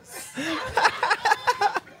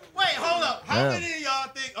 Wait, hold up. How many of y'all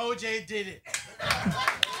think OJ did it?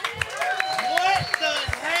 What the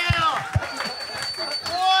hell?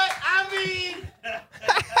 What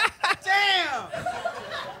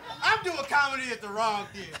comedy at the wrong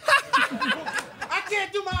theater. I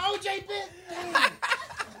can't do my OJ bit. Dang.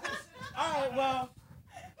 All right, well.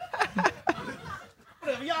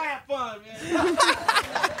 Whatever, y'all have fun, man.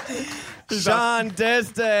 Sean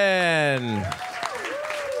Destin.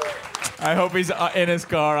 I hope he's in his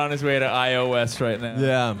car on his way to iOS right now.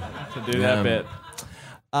 Yeah. To do that bit.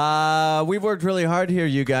 We've worked really hard here,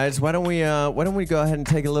 you guys. Why don't we go ahead and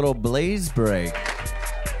take a little Blaze break?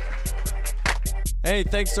 Hey,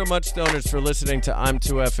 thanks so much, stoners, for listening to I'm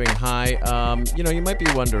Too Effing High. You might be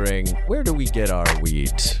wondering, where do we get our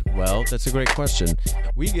weed? Well, that's a great question.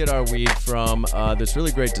 We get our weed from this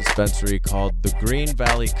really great dispensary called the Green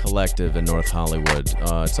Valley Collective in North Hollywood.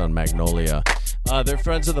 It's on Magnolia. They're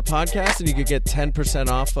friends of the podcast, and you can get 10%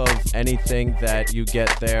 off of anything that you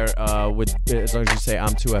get there as long as you say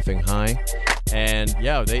I'm Too Effing High. And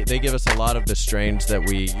yeah, they give us a lot of the strains that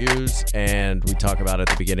we use, and we talk about at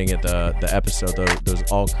the beginning of the episode. Those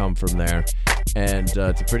all come from there. And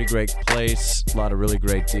it's a pretty great place, a lot of really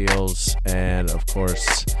great deals, and of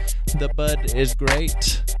course, the bud is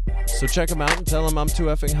great. So check them out and tell them I'm Too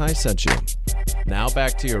Effing High sent you. Now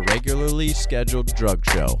back to your regularly scheduled drug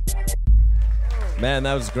show. Man,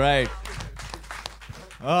 that was great.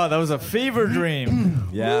 Oh, that was a fever dream.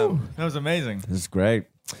 Yeah. Woo, that was amazing. This is great.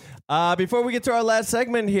 Before we get to our last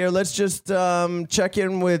segment here, let's just check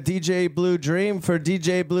in with DJ Blue Dream for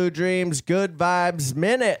DJ Blue Dream's Good Vibes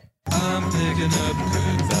Minute. I'm picking up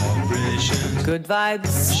good vibrations. Good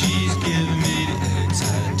vibes. She's giving me the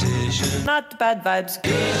excitation. Not bad vibes.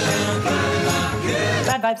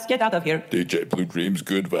 Bad vibes, get out of here. DJ Blue Dream's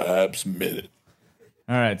Good Vibes Minute.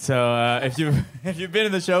 All right, so if you've been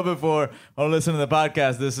in the show before or listened to the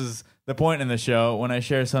podcast, this is the point in the show when I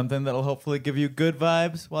share something that'll hopefully give you good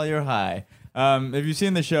vibes while you're high. If you've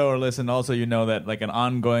seen the show or listened, also you know that like an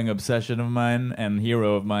ongoing obsession of mine and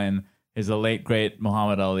hero of mine is the late great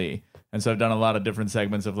Muhammad Ali. And so I've done a lot of different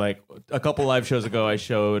segments of like a couple live shows ago. I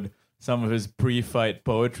showed some of his pre-fight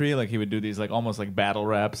poetry, like he would do these like almost like battle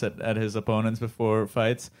raps at his opponents before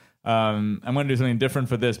fights. I'm going to do something different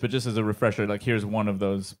for this, but just as a refresher, like here's one of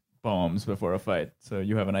those poems before a fight, so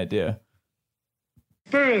you have an idea.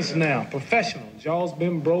 Experienced now, professionals. Y'all's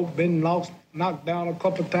been broke, been lost, knocked down a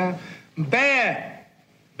couple times. Bad.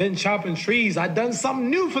 Been chopping trees. I done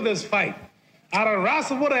something new for this fight. I done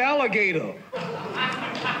wrestled with an alligator.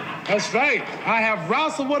 That's right. I have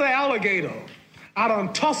wrestled with an alligator. I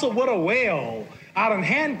done tussled with a whale. I done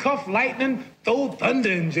handcuffed lightning, throw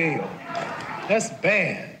thunder in jail. That's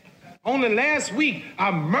bad. Only last week, I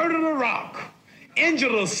murdered a rock,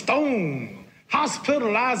 injured a stone,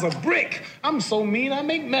 hospitalized a brick. I'm so mean, I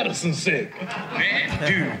make medicine sick. Man,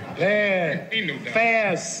 dude. Bad.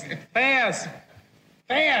 Fast.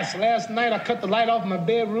 Last night, I cut the light off my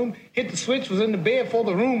bedroom, hit the switch, was in the bed before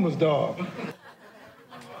the room was dark. All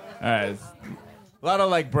right. A lot of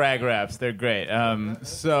like brag raps. They're great.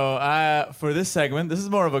 So for this segment, this is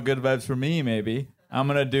more of a good vibes for me, maybe. I'm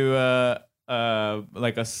going to do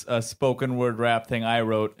like a spoken word rap thing I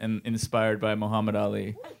wrote and inspired by Muhammad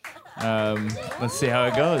Ali. Let's see how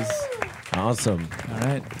it goes. Awesome. All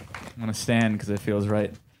right. I'm going to stand because it feels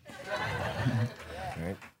right. All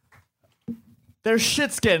right. Their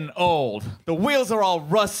shit's getting old. The wheels are all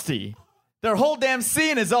rusty. Their whole damn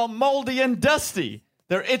scene is all moldy and dusty.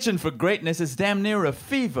 They're itching for greatness. It's damn near a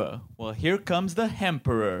fever. Well, here comes the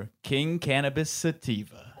Hemperor, King Cannabis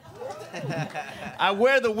Sativa. I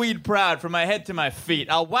wear the weed proud from my head to my feet.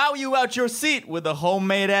 I'll wow you out your seat with a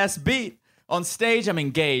homemade ass beat. On stage, I'm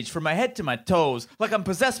engaged from my head to my toes, like I'm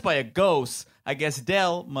possessed by a ghost. I guess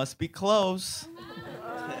Dell must be close.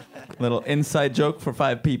 Little inside joke for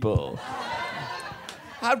 5 people.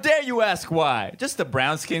 How dare you ask why? Just a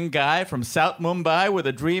brown-skinned guy from South Mumbai with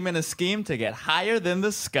a dream and a scheme to get higher than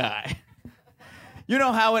the sky. You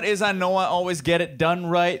know how it is, I know I always get it done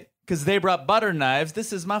right. Cause they brought butter knives,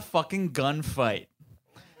 this is my fucking gunfight.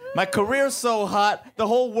 My career's so hot, the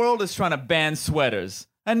whole world is trying to ban sweaters.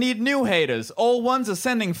 I need new haters, old ones are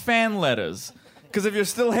sending fan letters. Cause if you're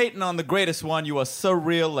still hating on the greatest one, you are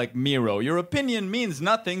surreal like Miro. Your opinion means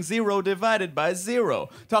nothing, 0 divided by 0.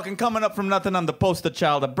 Talking coming up from nothing, I'm the poster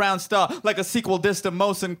child, a brown star, like a sequel diss to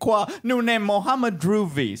Mohsen Kwa. New name Mohammed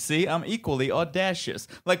Druvi. See, I'm equally audacious.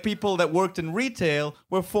 Like people that worked in retail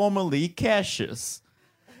were formerly cashiers.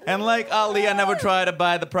 And like Ali, I never try to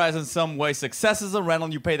buy the prize in some way. Success is a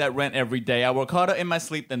rental, you pay that rent every day. I work harder in my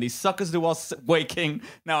sleep than these suckers do while waking.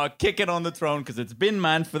 Now I kick it on the throne because it's been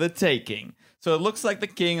mine for the taking. So it looks like the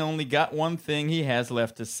king only got one thing he has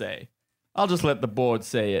left to say. I'll just let the board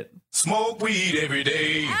say it. Smoke weed every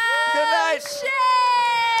day. Good night.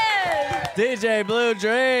 Shit! DJ Blue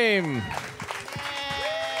Dream.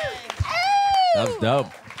 That was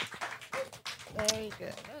dope. Very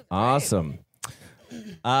good. Awesome.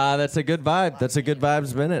 That's a good vibe. That's a good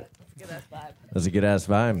vibes minute. That's a good ass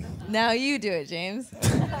vibe. Now you do it, James.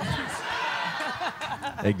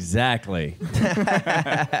 Exactly.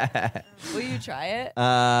 Will you try it?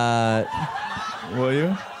 Will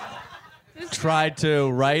you? Try to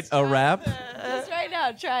write a rap? Just right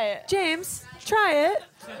now, try it. James, try it.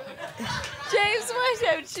 James, why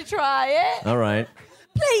don't you try it? All right.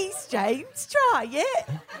 Please, James, try it.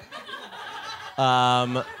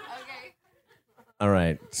 All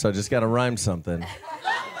right. So just got to rhyme something.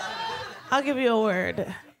 I'll give you a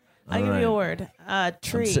word. I'll give you a word.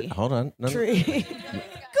 Tree. Hold on. No, no. Tree. Good.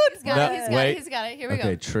 He's got it. He's got it. He's got it. Here we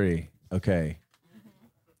Okay, go. tree. Okay.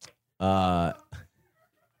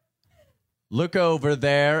 Look over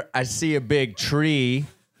there. I see a big tree.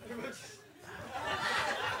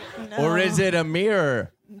 Or is it a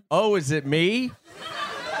mirror? Oh, is it me?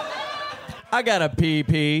 I got a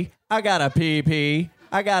pee-pee. I got a pee-pee.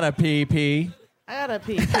 I got a pee-pee. I got a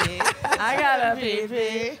pee-pee. I got a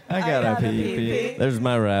pee-pee. I got a pee-pee. There's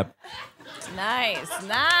my rap. Nice.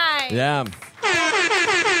 Nice. Yeah.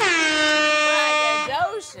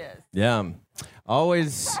 Braggadocious. Yeah.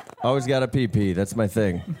 Always got a pee-pee. That's my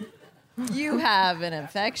thing. You have an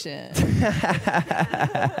infection.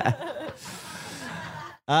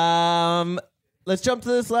 Let's jump to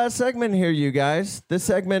this last segment here, you guys. This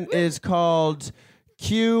segment is called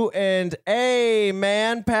Q&A.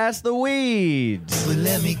 Man, pass the weeds. But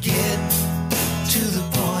let me get to the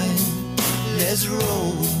point. Let's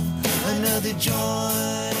roll another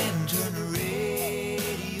joint and turn the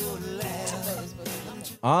radio loud.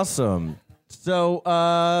 Awesome. So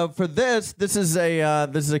for this is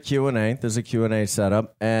a Q&A. This is a Q&A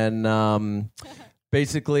setup, and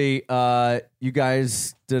basically, you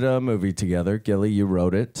guys did a movie together. Gilly, you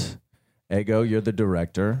wrote it. Ego, you're the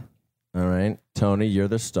director. All right. Tony, you're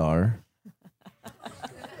the star.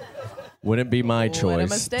 Wouldn't be my choice. What a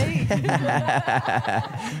mistake.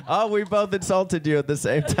 Oh, we both insulted you at the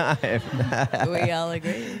same time. We all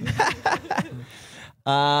agree.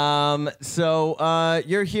 So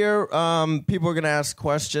you're here. People are going to ask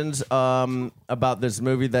questions about this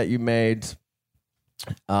movie that you made.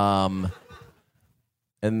 And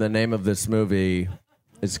the name of this movie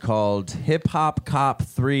is called Hip Hop Cop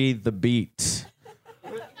 3 The Beat.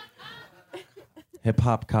 Hip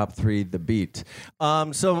Hop Cop 3 The Beat.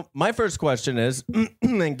 So my first question is,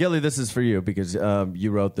 and Gilly, this is for you because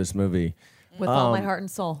you wrote this movie. With all my heart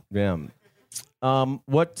and soul. Yeah.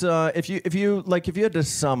 What if you had to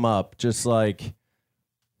sum up just like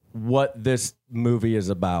what this movie is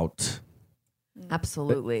about?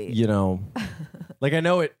 Absolutely. You know, like I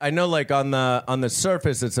know like on the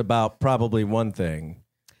surface it's about probably one thing.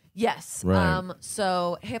 Yes. Right.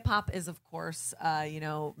 So hip hop is, of course,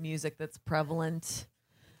 music that's prevalent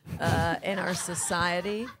in our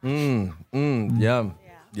society. Yeah.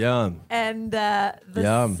 Yeah. And the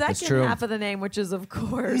that's second true. half of the name, which is, of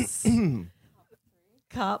course,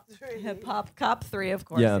 Cop, Hip Hop Cop 3, of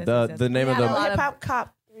course. Yeah, Yes. the name of the Hip Hop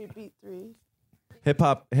Cop 3 Beat 3. hip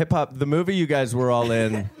hop. The movie you guys were all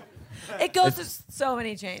in. It goes through so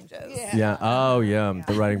many changes. Yeah. Oh, yeah.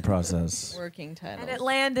 The writing process. Working title. And it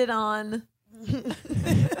landed on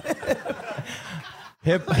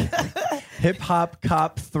Hip Hop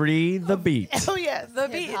Cop 3 The Beat. Oh, yes. the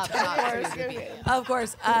beat. Of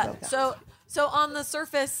course. So on the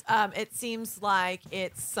surface, it seems like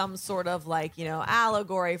it's some sort of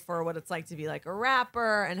allegory for what it's like to be like a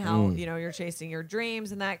rapper and how you're chasing your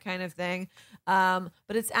dreams and that kind of thing. But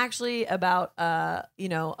it's actually about a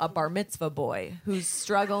bar mitzvah boy who's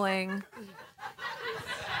struggling.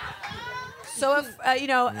 So if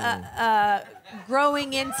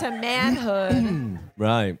growing into manhood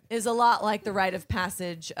Right. is a lot like the rite of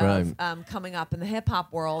passage of coming up in the hip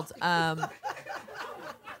hop world.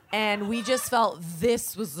 And we just felt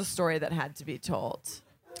this was the story that had to be told.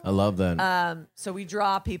 I love that. So we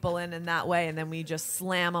draw people in that way, and then we just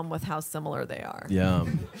slam them with how similar they are. Yeah.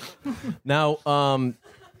 Now,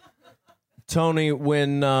 Tony,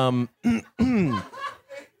 when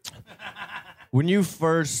you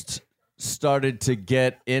first started to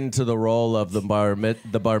get into the role of the bar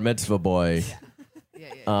mitzvah boy,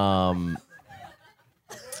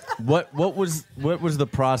 what was the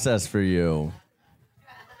process for you?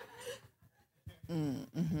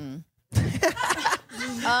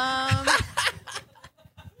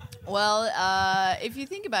 Well, if you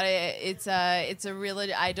think about it, it's a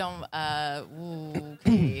religion.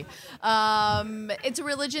 Okay. It's a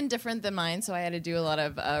religion different than mine, so I had to do a lot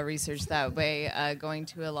of research that way. Going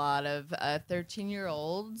to a lot of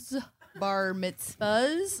 13-year-olds. Bar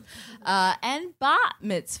mitzvahs and bat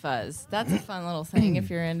mitzvahs. That's a fun little thing if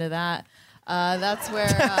you're into that. That's where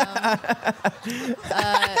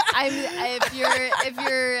if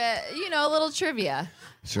you're a little trivia.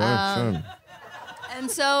 Sure. And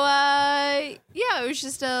so, it was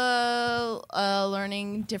just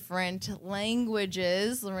learning different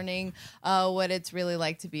languages, learning what it's really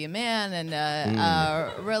like to be a man, and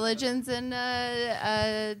religions, and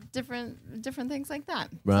different things like that.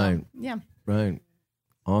 Right. So, yeah. Right.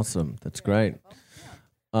 Awesome. That's great.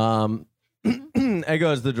 Ego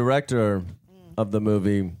is the director of the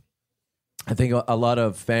movie. I think a lot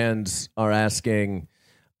of fans are asking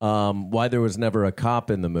why there was never a cop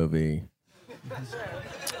in the movie.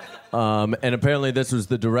 And apparently this was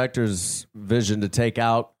the director's vision to take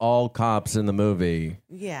out all cops in the movie.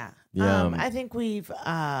 Yeah. Yeah. I think we've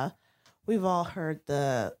all heard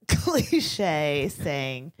the cliche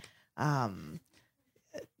saying,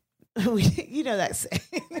 you know that saying.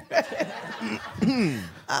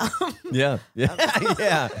 Yeah.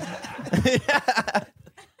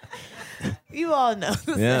 You all know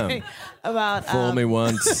the saying about fool me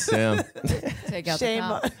once. Yeah. Take out shame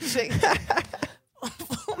the cop.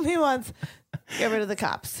 Fool me once. Get rid of the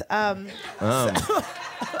cops.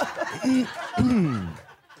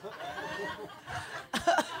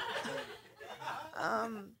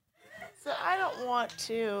 So I don't want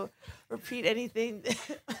to repeat anything.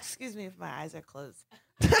 Excuse me if my eyes are closed.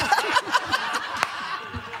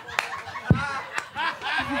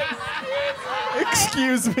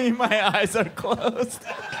 Excuse me, my eyes are closed.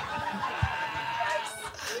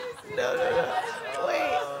 No.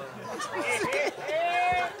 Wait.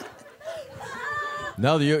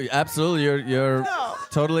 No, you absolutely. You're No.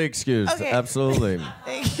 totally excused. Okay. Absolutely.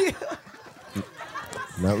 Thank you.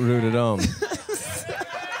 Not rude at all.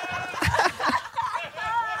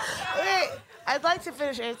 Wait, I'd like to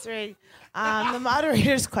finish answering the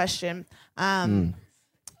moderator's question.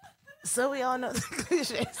 So we all know the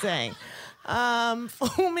cliche saying,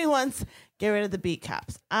 fool me once, get rid of the beat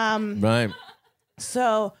cops. Right.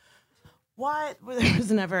 So why there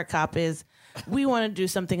was never a cop is we want to do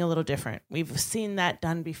something a little different. We've seen that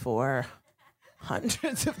done before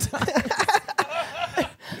hundreds of times.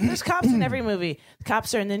 There's cops in every movie.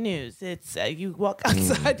 Cops are in the news. It's you walk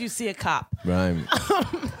outside, you see a cop. Right.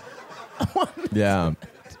 Yeah.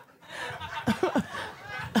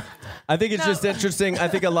 I think it's just interesting. I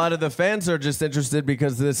think a lot of the fans are just interested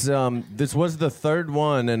because this was the third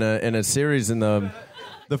one in a series. In the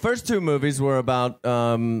first two movies were about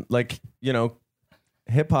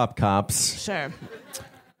hip hop cops. Sure.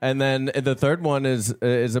 And then the third one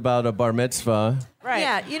is about a bar mitzvah. Right.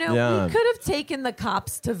 Yeah, Yeah. we could have taken the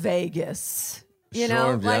cops to Vegas. You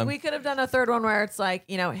know, Sure, yeah. we could have done a third one where it's like,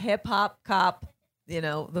 hip hop cop,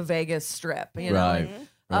 the Vegas Strip, Right.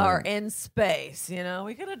 or in space,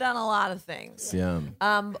 we could have done a lot of things. Yeah.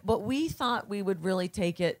 But we thought we would really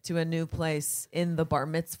take it to a new place in the bar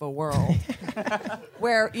mitzvah world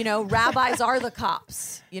where, rabbis are the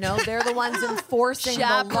cops. They're the ones enforcing the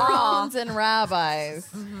law. Chaperones and rabbis.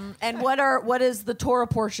 Mm-hmm. And what is the Torah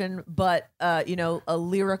portion but, a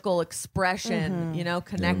lyrical expression,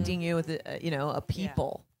 connecting you with, a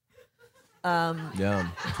people. Yeah.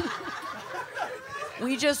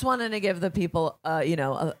 We just wanted to give the people,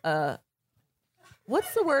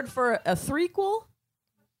 what's the word for a threequel?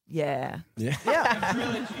 Yeah.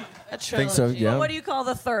 Yeah. A Think so, yeah. Well, what do you call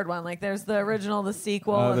the third one? Like, there's the original, the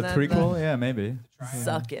sequel, and The then threequel? Yeah, maybe.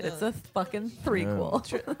 Suck it. It's a fucking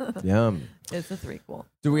threequel. Yeah. It's a threequel.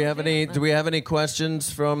 Do we have any questions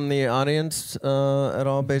from the audience at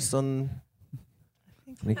all based on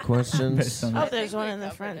any questions? Oh, there's one in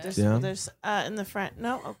the front. There's in the front.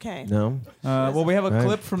 No? Okay. No? Well, we have a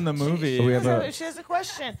clip from the movie. So we have She has a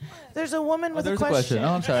question. There's a woman with there's a question.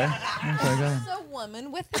 Oh, I'm sorry. Go ahead. There's a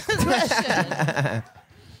woman with a question.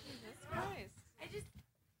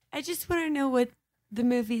 I just want to know what the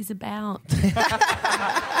movie's about. Did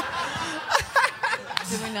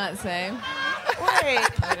we not say?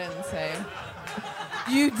 Wait. I didn't say.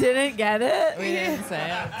 You didn't get it? We didn't say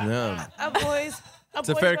it. Yeah. It's a boy's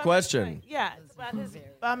fair bar question. mitzvah. Yeah, it's about his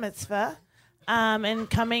bar mitzvah, and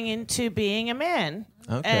coming into being a man.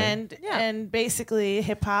 Okay. And basically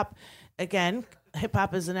hip hop, again, hip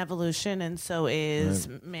hop is an evolution, and so is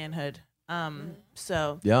manhood.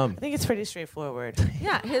 So Yeah. I think it's pretty straightforward.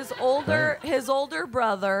 Yeah, his older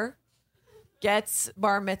brother gets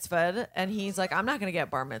bar mitzvahed, and he's like, I'm not going to get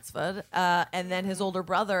bar mitzvahed. And then his older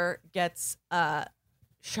brother gets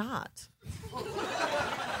shot.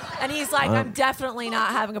 And he's like, I'm definitely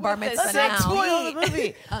not having a bar mitzvah Let's now. not spoil the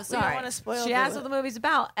movie. Oh, sorry. We don't want to spoil She the asked what the movie's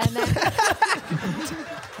about. And then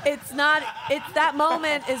it's that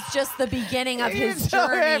moment is just the beginning of his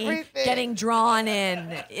journey getting drawn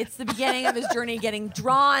in. It's the beginning of his journey getting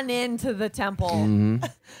drawn into the temple. Mm-hmm.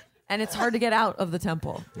 And it's hard to get out of the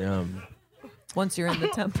temple Yeah. once you're in the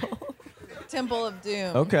temple. Temple of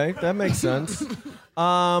Doom. Okay, that makes sense. So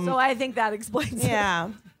I think that explains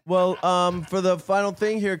it. Well, for the final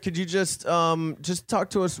thing here, could you just talk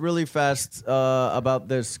to us really fast about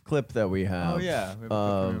this clip that we have? Oh, yeah. We have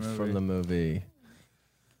a clip from the movie.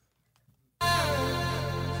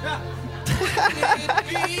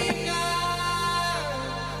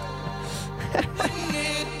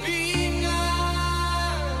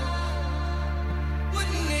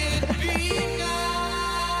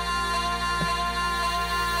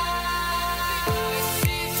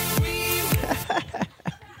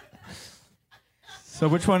 So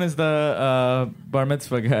which one is the bar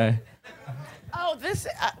mitzvah guy? Oh, this.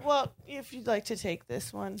 Well, if you'd like to take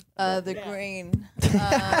this one. The green.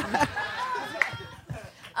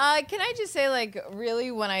 Can I just say, like, really,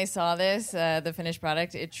 when I saw this, the finished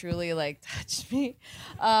product, it truly, like, touched me.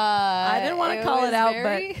 I didn't want to call it out,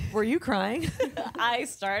 very- but were you crying? I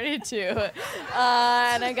started to,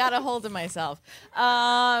 and I got a hold of myself.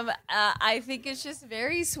 I think it's just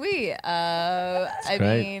very sweet. I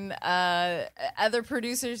great. mean, other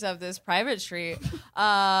producers of this Private Street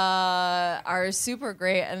are super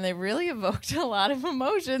great, and they really evoked a lot of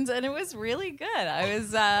emotions, and it was really good. I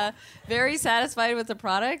was very satisfied with the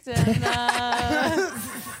product, and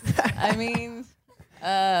I mean.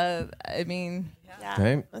 Yeah,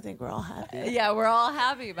 Okay. I think we're all happy. Yeah, we're all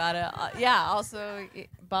happy about it. Yeah, also,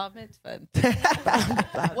 Bob Mitzvah.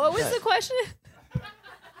 What was the question?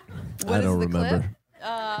 What I is don't the remember. clip?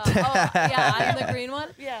 Yeah, I'm the green one?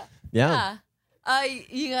 Yeah. Yeah.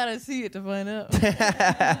 You gotta see it to find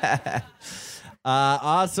out.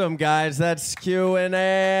 Awesome, guys. That's Q&A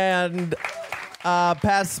and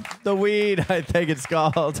Pass the Weed, I think it's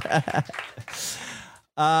called.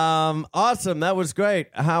 Awesome. That was great.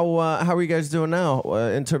 How are you guys doing now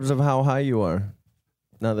in terms of how high you are?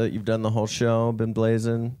 Now that you've done the whole show, been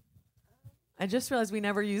blazing? I just realized we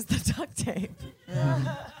never used the duct tape.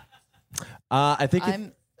 I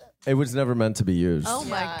think it was never meant to be used. Oh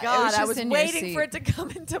my Yeah, it God. was I just was in your waiting seat. for it to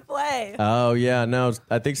come into play. Oh, yeah. No,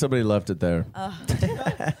 I think somebody left it there.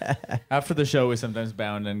 After the show, we sometimes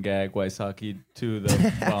bound and gag Waisaki to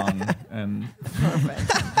the bong and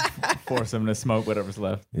force him to smoke whatever's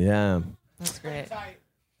left. Yeah. That's great.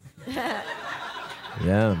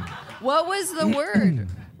 Yeah. What was the word?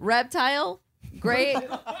 Reptile? Great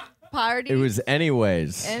party? It was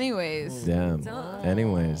anyways. Anyways. Yeah.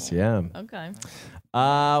 Anyways, yeah. Okay.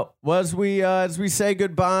 Well, as we say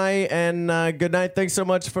goodbye and good night, thanks so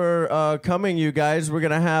much for coming, you guys. We're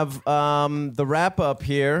going to have the wrap up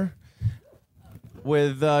here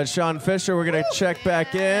with Sean Fisher. We're going to check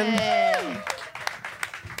back in.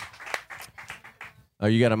 Oh,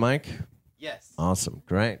 you got a mic? Yes. Awesome.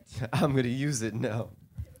 Great. I'm going to use it now.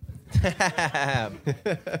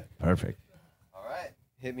 Perfect. All right.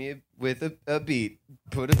 Hit me with a beat.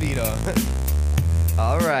 Put a beat on.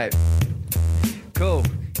 All right. Cool.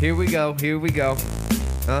 Here we go. Here we go.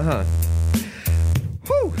 Uh-huh.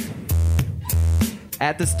 Whew.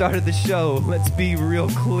 At the start of the show, let's be real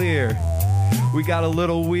clear. We got a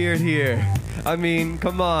little weird here. I mean,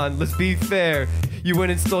 come on, let's be fair. You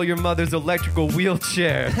went and stole your mother's electrical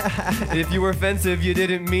wheelchair. If you were offensive, you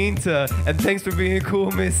didn't mean to. And thanks for being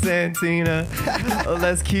cool, Miss Santina.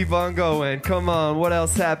 Let's keep on going. Come on, what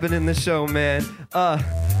else happened in the show, man?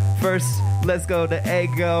 First, let's go to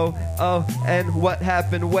Ego. Oh, and what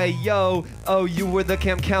happened? Way, yo. Oh, you were the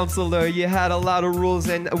camp counselor. You had a lot of rules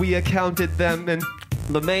and we accounted them. And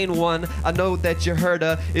the main one, I know that you heard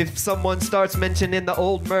her. If someone starts mentioning the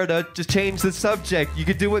old murder, just change the subject. You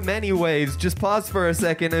could do it many ways. Just pause for a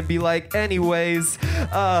second and be like, anyways.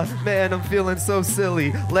 Man, I'm feeling so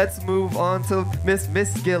silly. Let's move on to Miss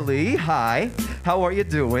Gilly. Hi, how are you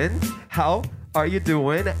doing? How are you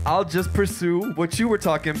doing? I'll just pursue what you were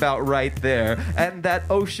talking about right there. And that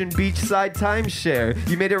ocean beachside timeshare.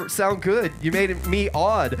 You made it sound good. You made me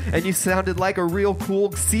odd. And you sounded like a real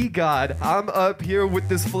cool sea god. I'm up here with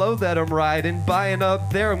this flow that I'm riding. Buying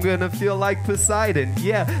up there, I'm gonna feel like Poseidon.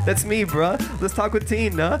 Yeah, that's me, bruh. Let's talk with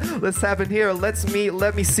Tina. Let's happen here.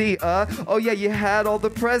 Let me see. Oh yeah, you had all the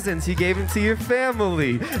presents. You gave them to your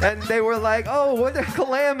family. And they were like, oh, what a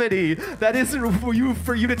calamity. That isn't for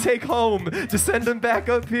you to take home. Just Just send them back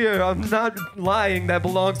up here. I'm not lying. That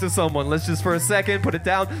belongs to someone. Let's just for a second put it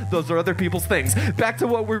down. Those are other people's things. Back to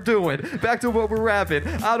what we're doing. Back to what we're rapping.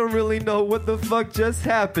 I don't really know what the fuck just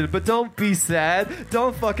happened, but don't be sad.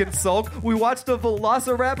 Don't fucking sulk. We watched a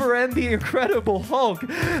Velociraptor and the Incredible Hulk.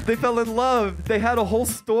 They fell in love. They had a whole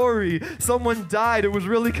story. Someone died. It was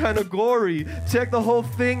really kind of gory. Check the whole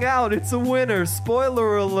thing out. It's a winner.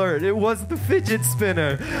 Spoiler alert. It was the fidget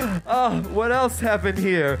spinner. What else happened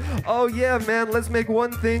here? Oh yeah, man, let's make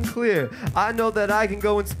one thing clear. I know that I can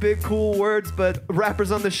go and spit cool words, but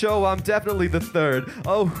rappers on the show, I'm definitely the third.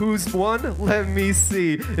 Oh, who's one? Let me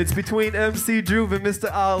see. It's between MC Drew and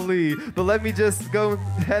Mr. Ali. But let me just go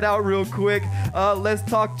head out real quick. Let's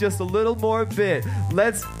talk just a little more bit.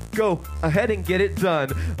 Let's go ahead and get it done.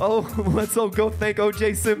 Oh, let's all go thank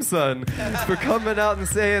O.J. Simpson for coming out and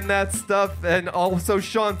saying that stuff, and also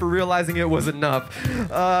Sean for realizing it was enough.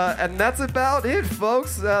 And that's about it,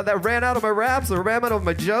 folks. That ran out of my raps or ran out of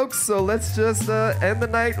my jokes, so let's just end the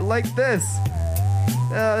night like this.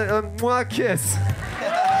 Mwah, kiss.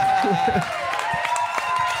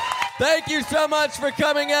 Thank you so much for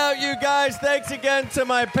coming out, you guys. Thanks again to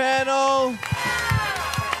my panel.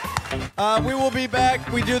 We will be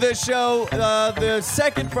back. We do this show the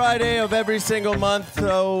second Friday of every single month.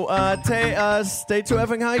 So stay too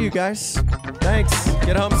effing high, you guys. Thanks.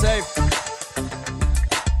 Get home safe.